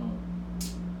Portugal now.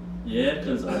 Yeah,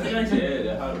 because I think I said.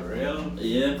 They have real.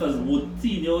 Yeah, because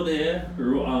Moutinho there,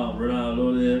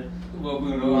 Ronaldo there.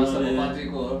 Bruno and Salah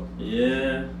take over.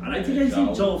 Yeah, and I think I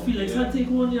see Joe Felix I take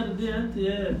one the other day,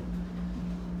 yeah.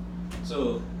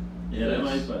 So, Yeah, that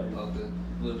might be. Okay.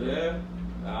 Good. Yeah.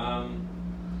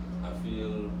 I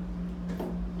feel.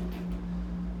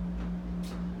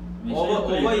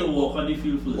 Over you walk on the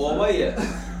field first. Over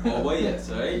yes,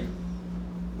 right?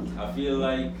 I feel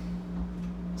like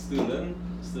Sterling,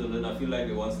 I feel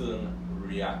like once Sterling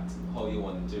react how you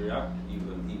want him to react, he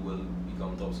will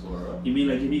become top scorer. You mean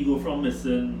like if he go from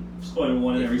missing scoring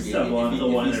one in every 7 to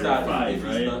one in every 5,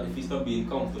 right? If he start being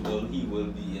comfortable, he will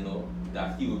be,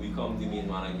 that he will become the main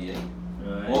man again.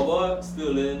 Right. Over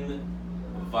Sterling,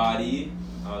 Vardy,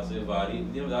 I would say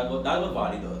Vardy. That's what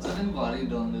Vardy does. I think Vardy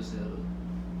done this year.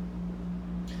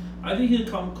 I think he'll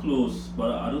come close,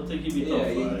 but I don't think he'll be top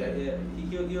 5.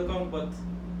 He'll come, but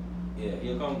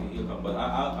he'll come. But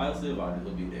I'll say Vardy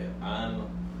will be there, and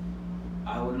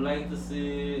I would like to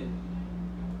see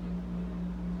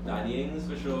Danny Ings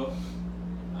for sure,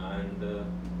 and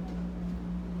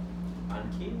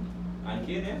Kane,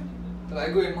 yeah. I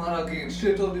go in man again,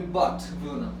 straight off the bat,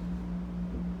 Bruno.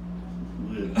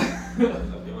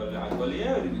 Well,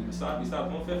 yeah, we start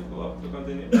from 5th, go up to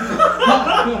continue. So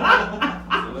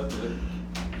that's good.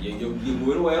 You're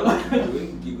going well,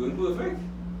 you're going perfect.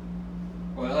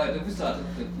 Well, I think we started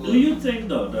with Do you think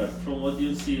though that from what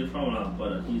you see from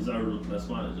Lampard that he's a ruthless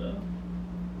manager?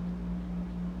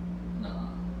 Nah.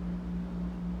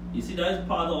 You see that is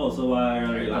part also why I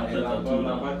really Like, Arteta too.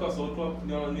 Lampard got so club,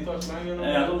 the touchline,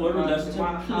 I don't want to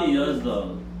left players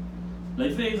though.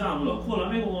 Like for example, Cole,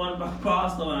 I make one back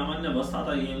pass now and I never start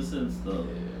a game since though.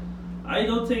 I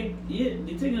don't think,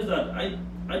 the thing is that I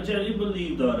genuinely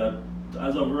believe though that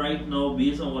as of right now,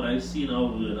 based on what I've seen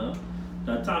out there,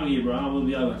 that Tammy Abraham will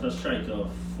be a better striker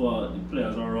for the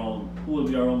players around, who will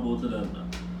be around both of them.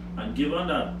 And given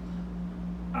that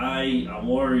I am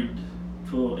worried,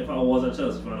 if I was a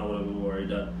Chelsea fan, I would have been worried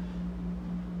that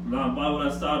Lampard would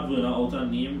have started with an outer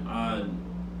name and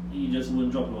he just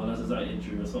wouldn't drop him unless it's an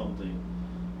injury or something.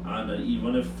 And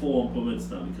even if form permits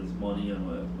now, because money and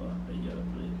whatever, I gotta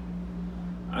play.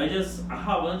 I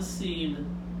haven't seen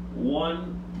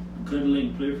one good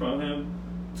link play from him.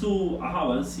 2, I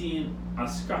haven't seen a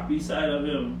scrappy side of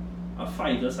him, a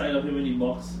fighter side of him in the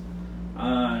box.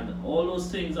 And all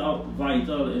those things are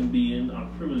vital in being a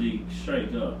Premier League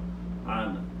striker.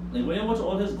 And like when you watch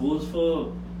all his goals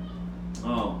for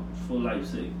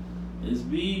Leipzig, it's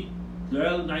be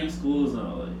real nice goals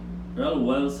now, like real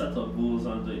well set up goals,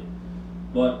 aren't they?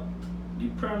 But the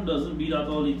Prem doesn't be that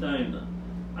all the time now.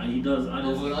 And he does, and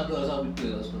Overland does have the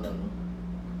players for that, no?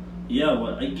 Yeah,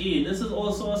 but again, this is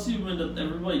also assuming that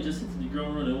everybody just hits the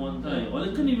ground running one time. Or it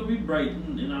couldn't even be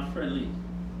Brighton in a friendly.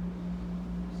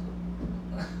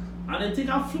 And they take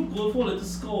a flip goal for it to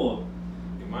score.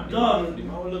 Dog,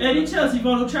 any Chelsea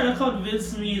fan who try to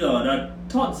convince me though that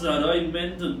Tottenham though he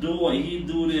meant to do what he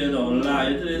do there though,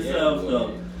 lie to himself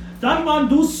though. That man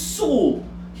do so.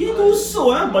 He do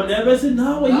so, but they're saying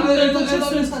now what he meant to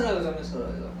just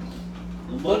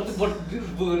But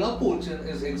Werner poaching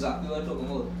is exactly what I'm talking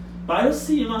about. But I don't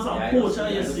see him as a poacher,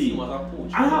 you see.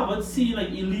 I I haven't seen like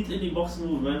elite in the box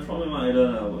movement from him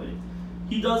either now. Boy.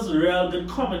 He does real good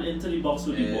coming into the box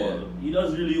with the ball. He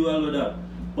does really well with that.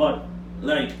 But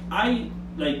like a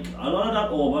lot of that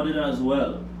Oba did as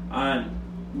well.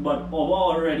 But Oba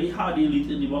already had elite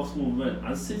in the box movement.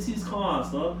 And since he's come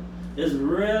on, it's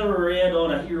real rare though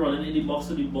that he running in the box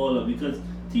with the ball because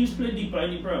teams play deeper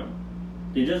in the Prem.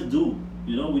 They just do.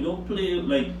 You know, we don't play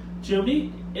like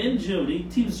Germany. In Germany,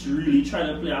 teams really try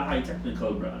to play a high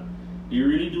technical brand. They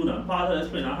really do that. Part of that's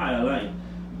playing a higher line.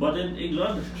 But in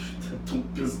England, they do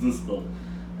business though.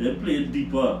 They play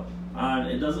deeper.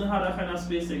 And it doesn't have that kind of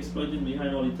space to exploit in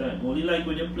behind all the time. Only like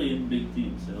when you're playing big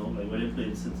teams, you know, like when you're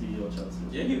playing City or Chelsea.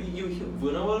 Yeah,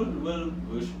 Werner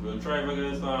will thrive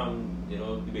against you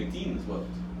know, the big teams, but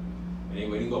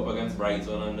when you go up against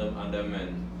Brighton and them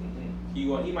men, he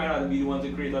might not be the one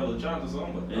to create a little chance or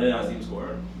something, but yeah. I see him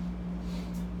score.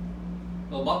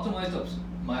 Now back to my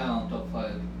top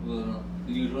 5. Werner,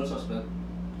 the usual suspect,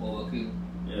 Overkill.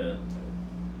 Yeah.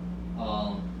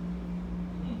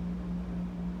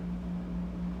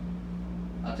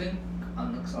 I think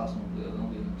I'm next Arsenal player. I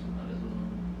don't be mentioned that as well.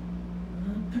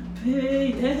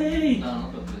 Pepe, hey! No,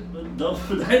 not Pepe. But that's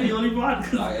the only one. It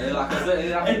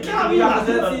can't be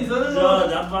Lacazette season. No,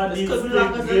 that man needs It's to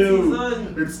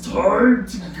season. It's time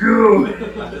to go.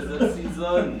 Lacazette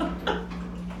season.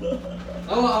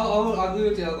 I'll agree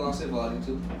with you. I'm going to say Vardy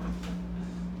too.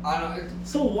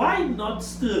 So why not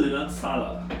Sterling and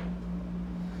Salah?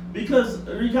 Because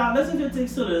regardless if you take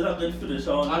Sterling as a good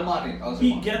finisher, And Mane.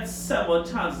 he gets 7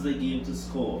 chances a game to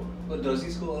score. But does he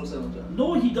score all 7 times?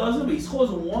 No, he doesn't. But he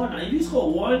scores 1. And if he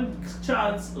scores 1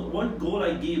 chance, 1 goal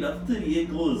a game, that's 38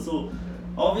 goals. So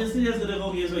obviously there's gonna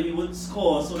go games where he wouldn't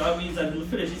score. So that means that he'll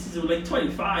finish this season with like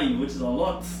 25, which is a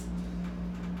lot.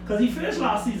 Because he finished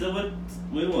last season with,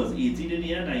 what it was, 18 in the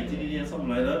year, 19 in the year, something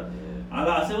like that. And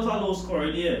last year was a low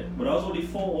scoring year, but that was only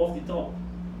 4 off the top.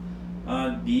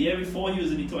 And the year before he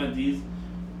was in the 20s,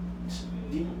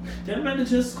 them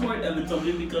managers scored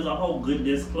inevitably because of how good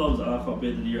these clubs are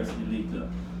compared to the rest of the league.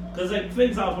 Because, like, for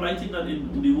example, I think that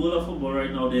in the world of football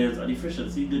right now, there's a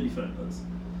deficiency in good defenders.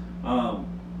 Part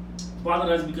of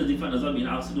that is because defenders are being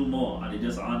asked to do more and they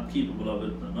just aren't capable of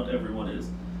it. Not everyone is.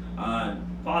 And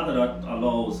part of that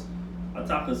allows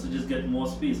attackers to just get more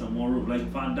space and more room. Like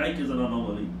Van Dijk is an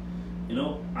anomaly. You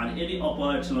know, and in the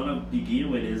upper echelon of the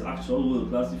game where there's actual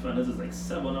world-class defenders, there's like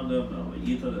 7 of them now, like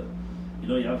 8 of them. You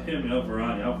know, you have him, you have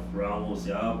Varane, you have Ramos,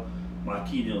 you have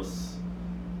Marquinhos,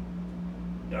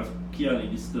 you have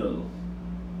Kielini still,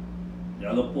 you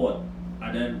have Laporte,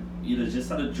 and then you just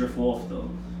had to drift off though.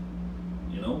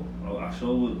 You know, our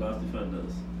actual world-class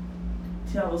defenders.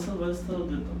 Thiago Silva is still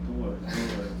good, don't worry.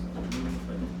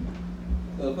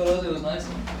 Well, fellas, it was nice.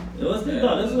 It was good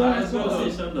though, this was a nice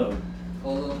conversation though.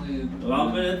 Hold on,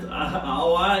 1 minute,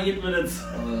 hour, 8 minutes.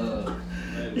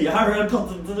 Yeah, real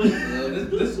content to do.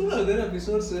 This was a good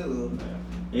episode, still.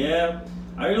 Yeah,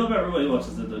 I really hope everybody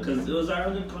watches it though, because it was a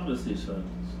really good conversation.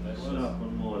 Should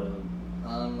happen more than.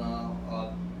 And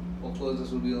of course, this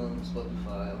will be on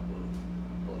Spotify, Apple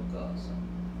Podcasts,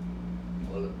 and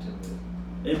all of them.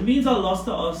 It means a lot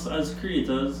to us as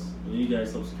creators when you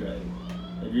guys subscribe.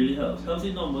 It really helps. Helps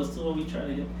the numbers too when we try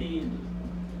to get paid.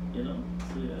 You know?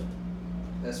 So yeah.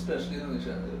 Especially when we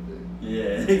try to get paid.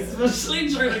 Yeah, especially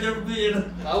trying to get paid. It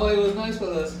was nice,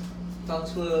 fellas.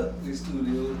 Thanks for the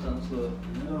studio. Thanks for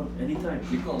anytime.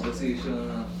 the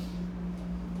conversation.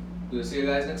 We'll see you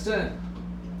guys next time.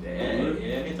 Yeah,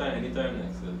 anytime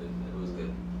next. It was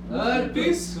good. Alright,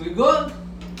 peace. We gone.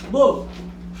 Boom.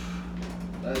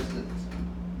 That's it.